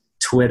post,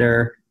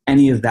 Twitter,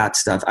 any of that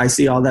stuff. I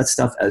see all that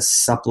stuff as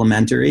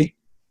supplementary.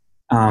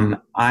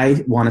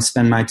 I want to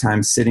spend my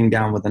time sitting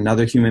down with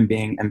another human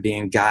being and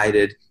being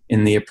guided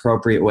in the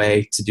appropriate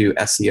way to do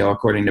SEO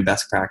according to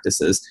best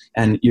practices.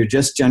 And you're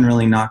just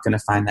generally not going to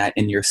find that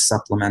in your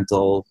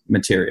supplemental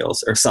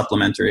materials or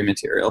supplementary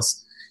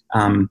materials.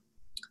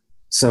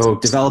 So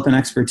develop an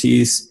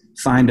expertise,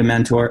 find a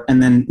mentor.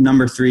 And then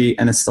number 3,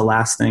 and it's the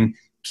last thing,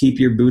 keep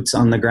your boots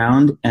on the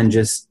ground and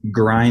just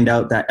grind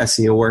out that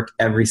SEO work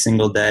every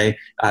single day.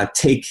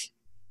 Take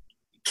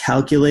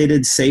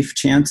calculated, safe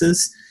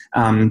chances.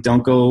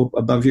 Don't go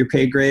above your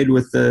pay grade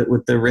with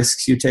the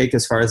risks you take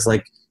as far as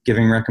like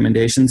giving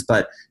recommendations,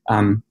 but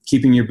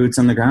keeping your boots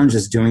on the ground,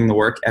 just doing the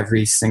work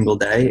every single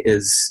day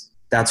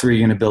that's where you're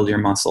going to build your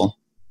muscle.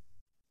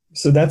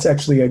 So that's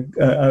actually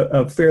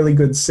a fairly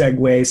good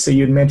segue. So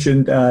you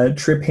mentioned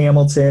Trip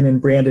Hamilton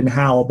and Brandon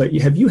Howell, but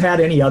have you had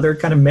any other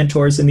kind of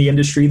mentors in the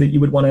industry that you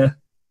would want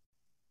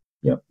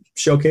to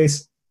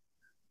showcase?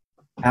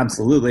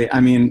 Absolutely.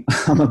 I mean,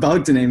 I'm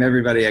about to name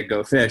everybody at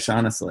Go Fish,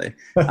 honestly.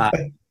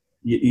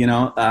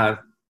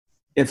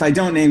 If I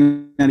don't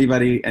name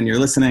anybody and you're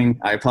listening,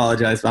 I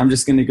apologize, but I'm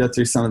just going to go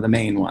through some of the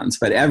main ones.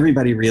 But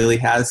everybody really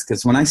has,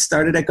 because when I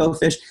started at Go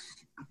Fish,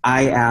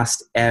 I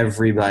asked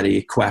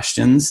everybody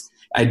questions.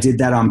 I did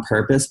that on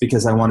purpose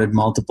because I wanted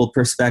multiple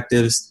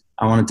perspectives.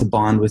 I wanted to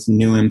bond with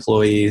new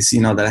employees,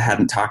 that I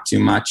hadn't talked to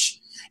much.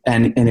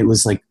 And it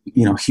was like,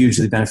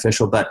 hugely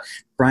beneficial. But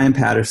Brian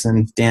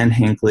Patterson, Dan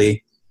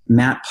Hinckley,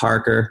 Matt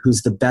Parker,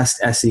 who's the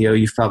best SEO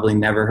you've probably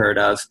never heard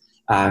of,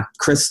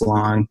 Chris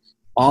Long,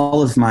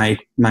 all of my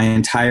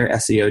entire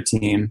SEO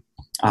team.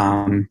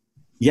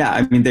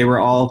 They were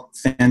all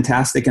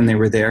fantastic, and they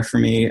were there for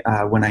me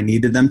when I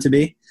needed them to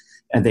be.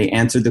 And they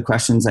answered the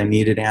questions I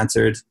needed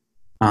answered.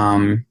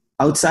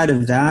 Outside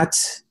of that,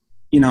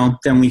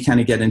 then we kind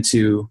of get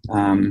into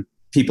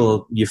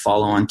people you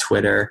follow on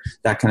Twitter,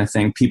 that kind of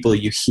thing, people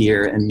you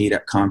hear and meet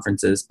at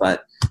conferences.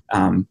 But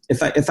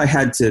if I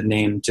had to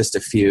name just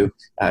a few,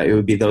 it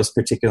would be those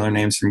particular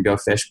names from Go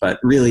Fish. But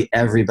really,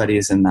 everybody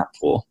is in that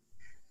pool.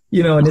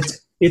 And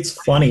it's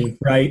funny,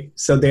 right?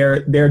 So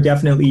there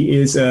definitely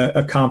is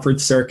a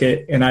conference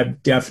circuit, and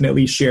I've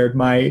definitely shared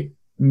my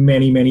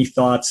many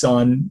thoughts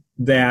on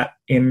that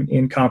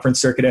in conference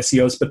circuit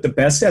SEOs. But the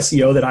best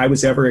SEO that I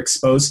was ever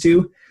exposed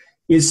to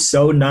is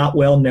so not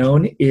well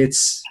known.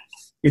 It's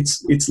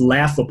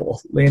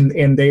laughable,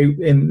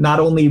 and not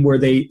only were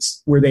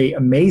they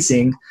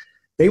amazing,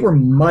 they were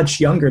much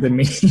younger than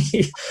me.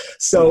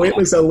 So it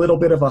was a little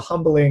bit of a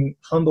humbling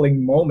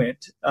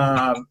moment.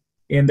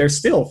 And they're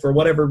still, for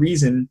whatever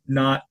reason,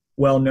 not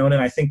well known.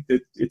 And I think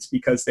that it's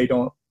because they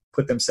don't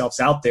put themselves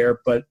out there.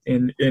 But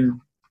in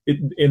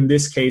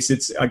this case,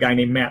 it's a guy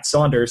named Matt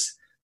Saunders,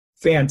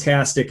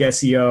 fantastic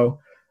SEO.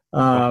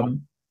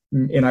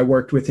 And I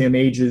worked with him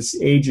ages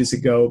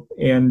ago.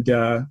 And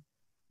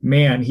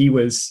man, he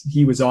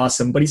was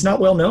awesome. But he's not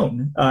well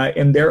known.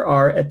 And there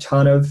are a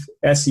ton of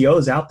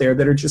SEOs out there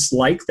that are just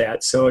like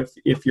that. So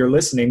if you're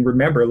listening,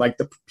 remember, like,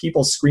 the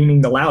people screaming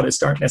the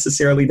loudest aren't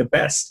necessarily the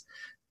best.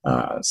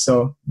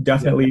 So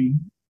definitely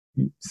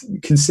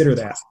consider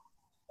that.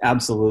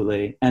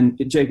 Absolutely. And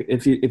Jake,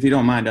 if you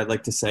don't mind, I'd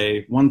like to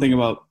say one thing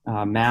about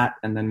Matt,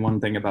 and then one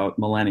thing about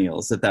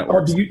millennials, if that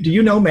works. Do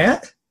you know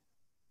Matt?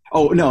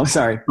 Oh, no,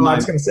 sorry. I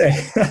was going to say,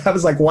 I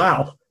was like,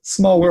 wow,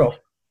 small world.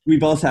 We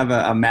both have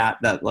a Matt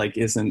that like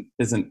isn't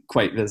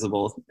quite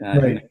visible.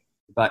 Right.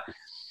 But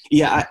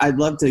yeah, I'd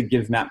love to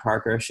give Matt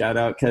Parker a shout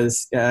out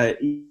because, I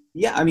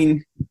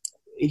mean,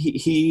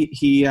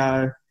 he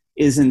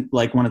isn't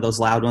like one of those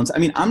loud ones. I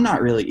mean, I'm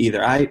not really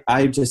either.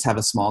 I just have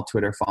a small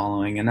Twitter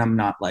following, and I'm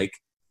not like,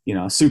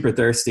 super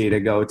thirsty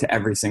to go to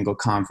every single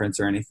conference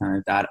or anything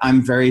like that.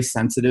 I'm very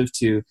sensitive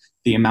to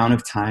the amount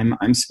of time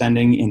I'm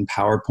spending in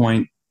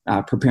PowerPoint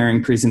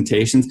preparing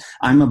presentations.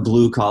 I'm a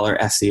blue collar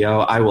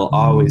SEO. I will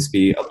always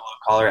be a blue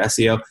collar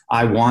SEO.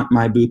 I want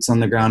my boots on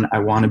the ground. I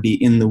want to be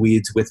in the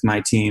weeds with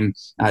my team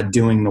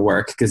doing the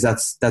work, because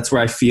that's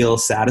where I feel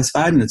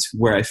satisfied, and it's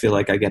where I feel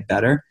like I get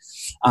better.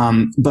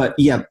 But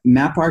yeah,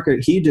 Matt Parker,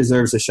 he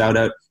deserves a shout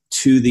out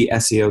to the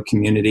SEO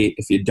community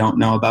if you don't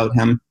know about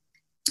him,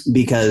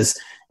 because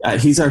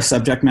he's our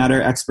subject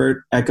matter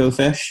expert at Go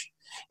Fish,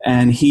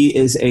 and he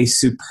is a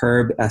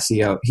superb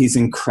SEO. He's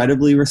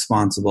incredibly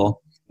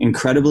responsible,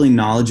 incredibly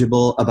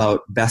knowledgeable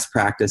about best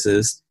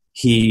practices.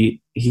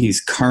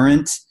 He's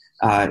current.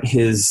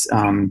 His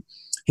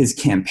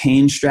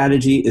campaign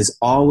strategy is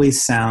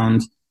always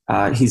sound.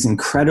 He's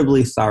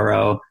incredibly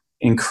thorough.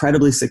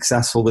 incredibly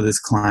successful with his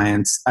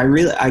clients.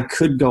 I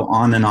could go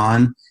on and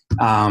on.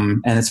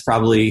 And it's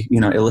probably,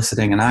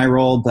 eliciting an eye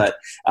roll, but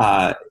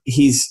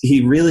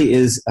he really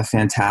is a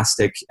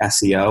fantastic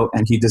SEO,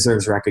 and he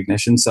deserves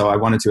recognition. So I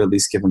wanted to at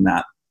least give him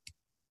that.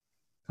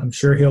 I'm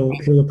sure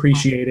he'll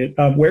appreciate it.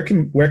 Where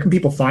can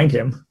people find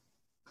him?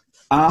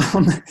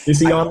 Is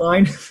he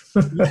online?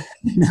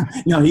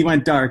 No, he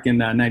went dark in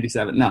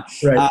 97. No,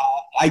 right.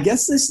 I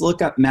guess just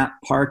look up Matt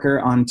Parker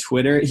on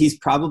Twitter. He's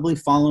probably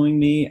following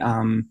me.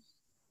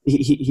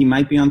 He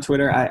might be on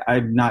Twitter.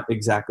 I'm not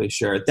exactly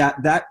sure.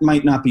 That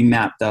might not be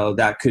Matt though.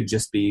 That could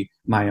just be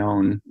my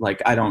own.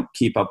 Like, I don't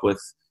keep up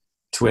with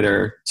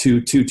Twitter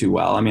too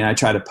well. I mean, I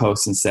try to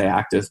post and stay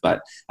active,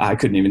 but I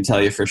couldn't even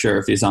tell you for sure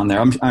if he's on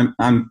there.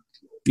 I'm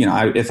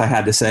if I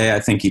had to say, I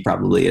think he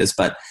probably is.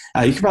 But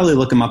you can probably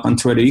look him up on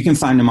Twitter. You can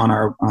find him on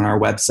our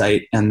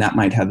website, and that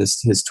might have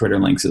his Twitter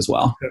links as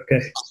well.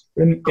 Okay.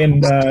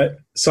 And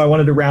so I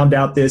wanted to round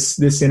out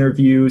this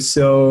interview.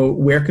 So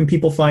where can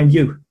people find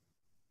you?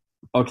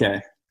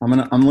 Okay,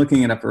 I'm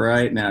looking it up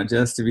right now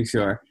just to be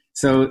sure.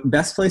 So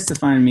best place to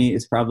find me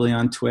is probably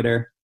on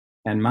Twitter,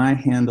 and my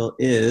handle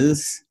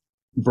is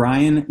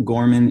Brian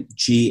Gorman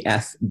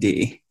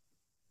GFD,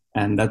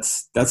 and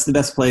that's the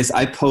best place.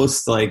 I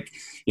post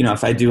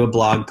if I do a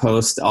blog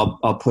post,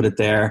 I'll put it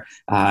there.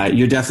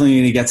 You're definitely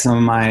going to get some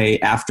of my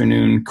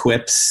afternoon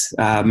quips,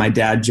 my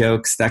dad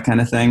jokes, that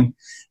kind of thing,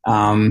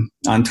 on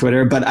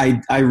Twitter. But I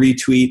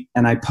retweet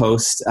and I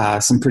post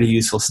some pretty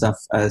useful stuff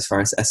as far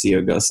as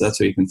SEO goes. So that's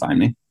where you can find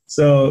me.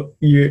 So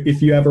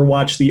if you ever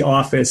watch The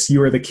Office,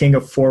 you are the king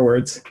of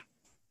forwards.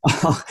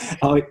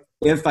 Oh,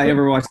 if I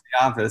ever watch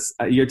The Office,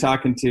 you're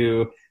talking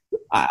to.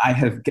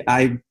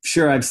 I'm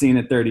sure I've seen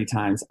it 30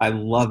 times. I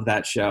love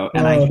that show.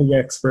 And the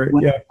expert.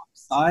 When yeah. I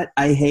saw it,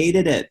 I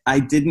hated it. I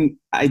didn't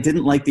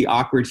like the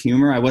awkward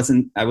humor. I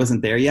wasn't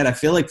there yet. I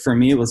feel like for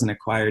me, it was an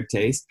acquired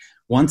taste.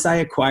 Once I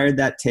acquired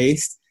that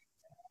taste,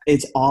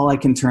 it's all I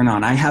can turn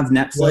on. I have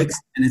Netflix,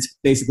 and it's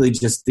basically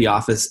just The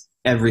Office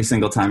every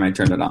single time I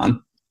turn it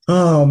on.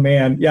 Oh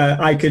man, yeah,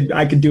 I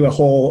could do a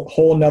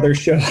whole another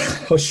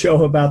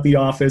show about The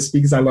Office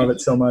because I love it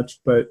so much.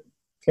 But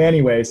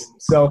anyways,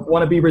 so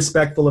want to be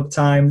respectful of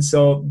time.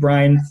 So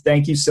Brian,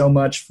 thank you so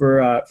much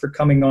for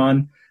coming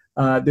on.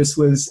 This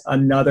was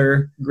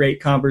another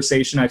great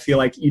conversation. I feel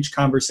like each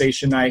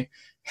conversation I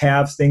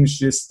have, things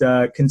just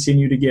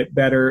continue to get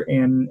better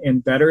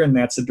and better, and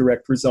that's a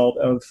direct result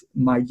of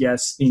my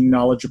guests being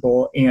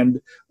knowledgeable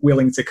and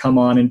willing to come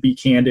on and be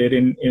candid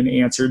and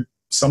answer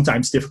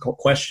sometimes difficult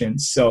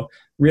questions. So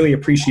really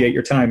appreciate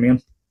your time, man.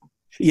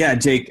 Yeah,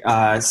 Jake,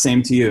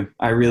 same to you.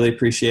 I really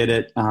appreciate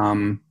it.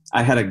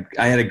 I had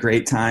a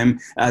great time.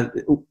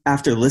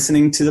 After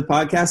listening to the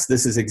podcast,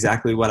 this is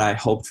exactly what I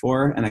hoped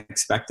for and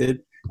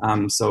expected.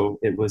 So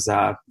it was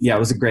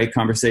a great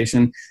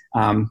conversation.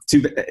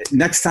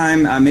 Next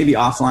time, maybe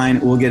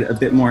offline, we'll get a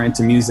bit more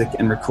into music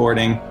and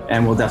recording,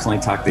 and we'll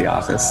definitely talk The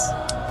Office.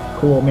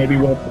 Cool. Maybe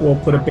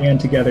we'll put a band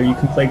together. You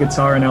can play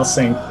guitar and I'll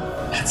sing.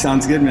 That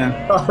sounds good,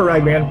 man. All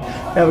right, man.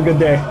 Have a good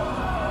day.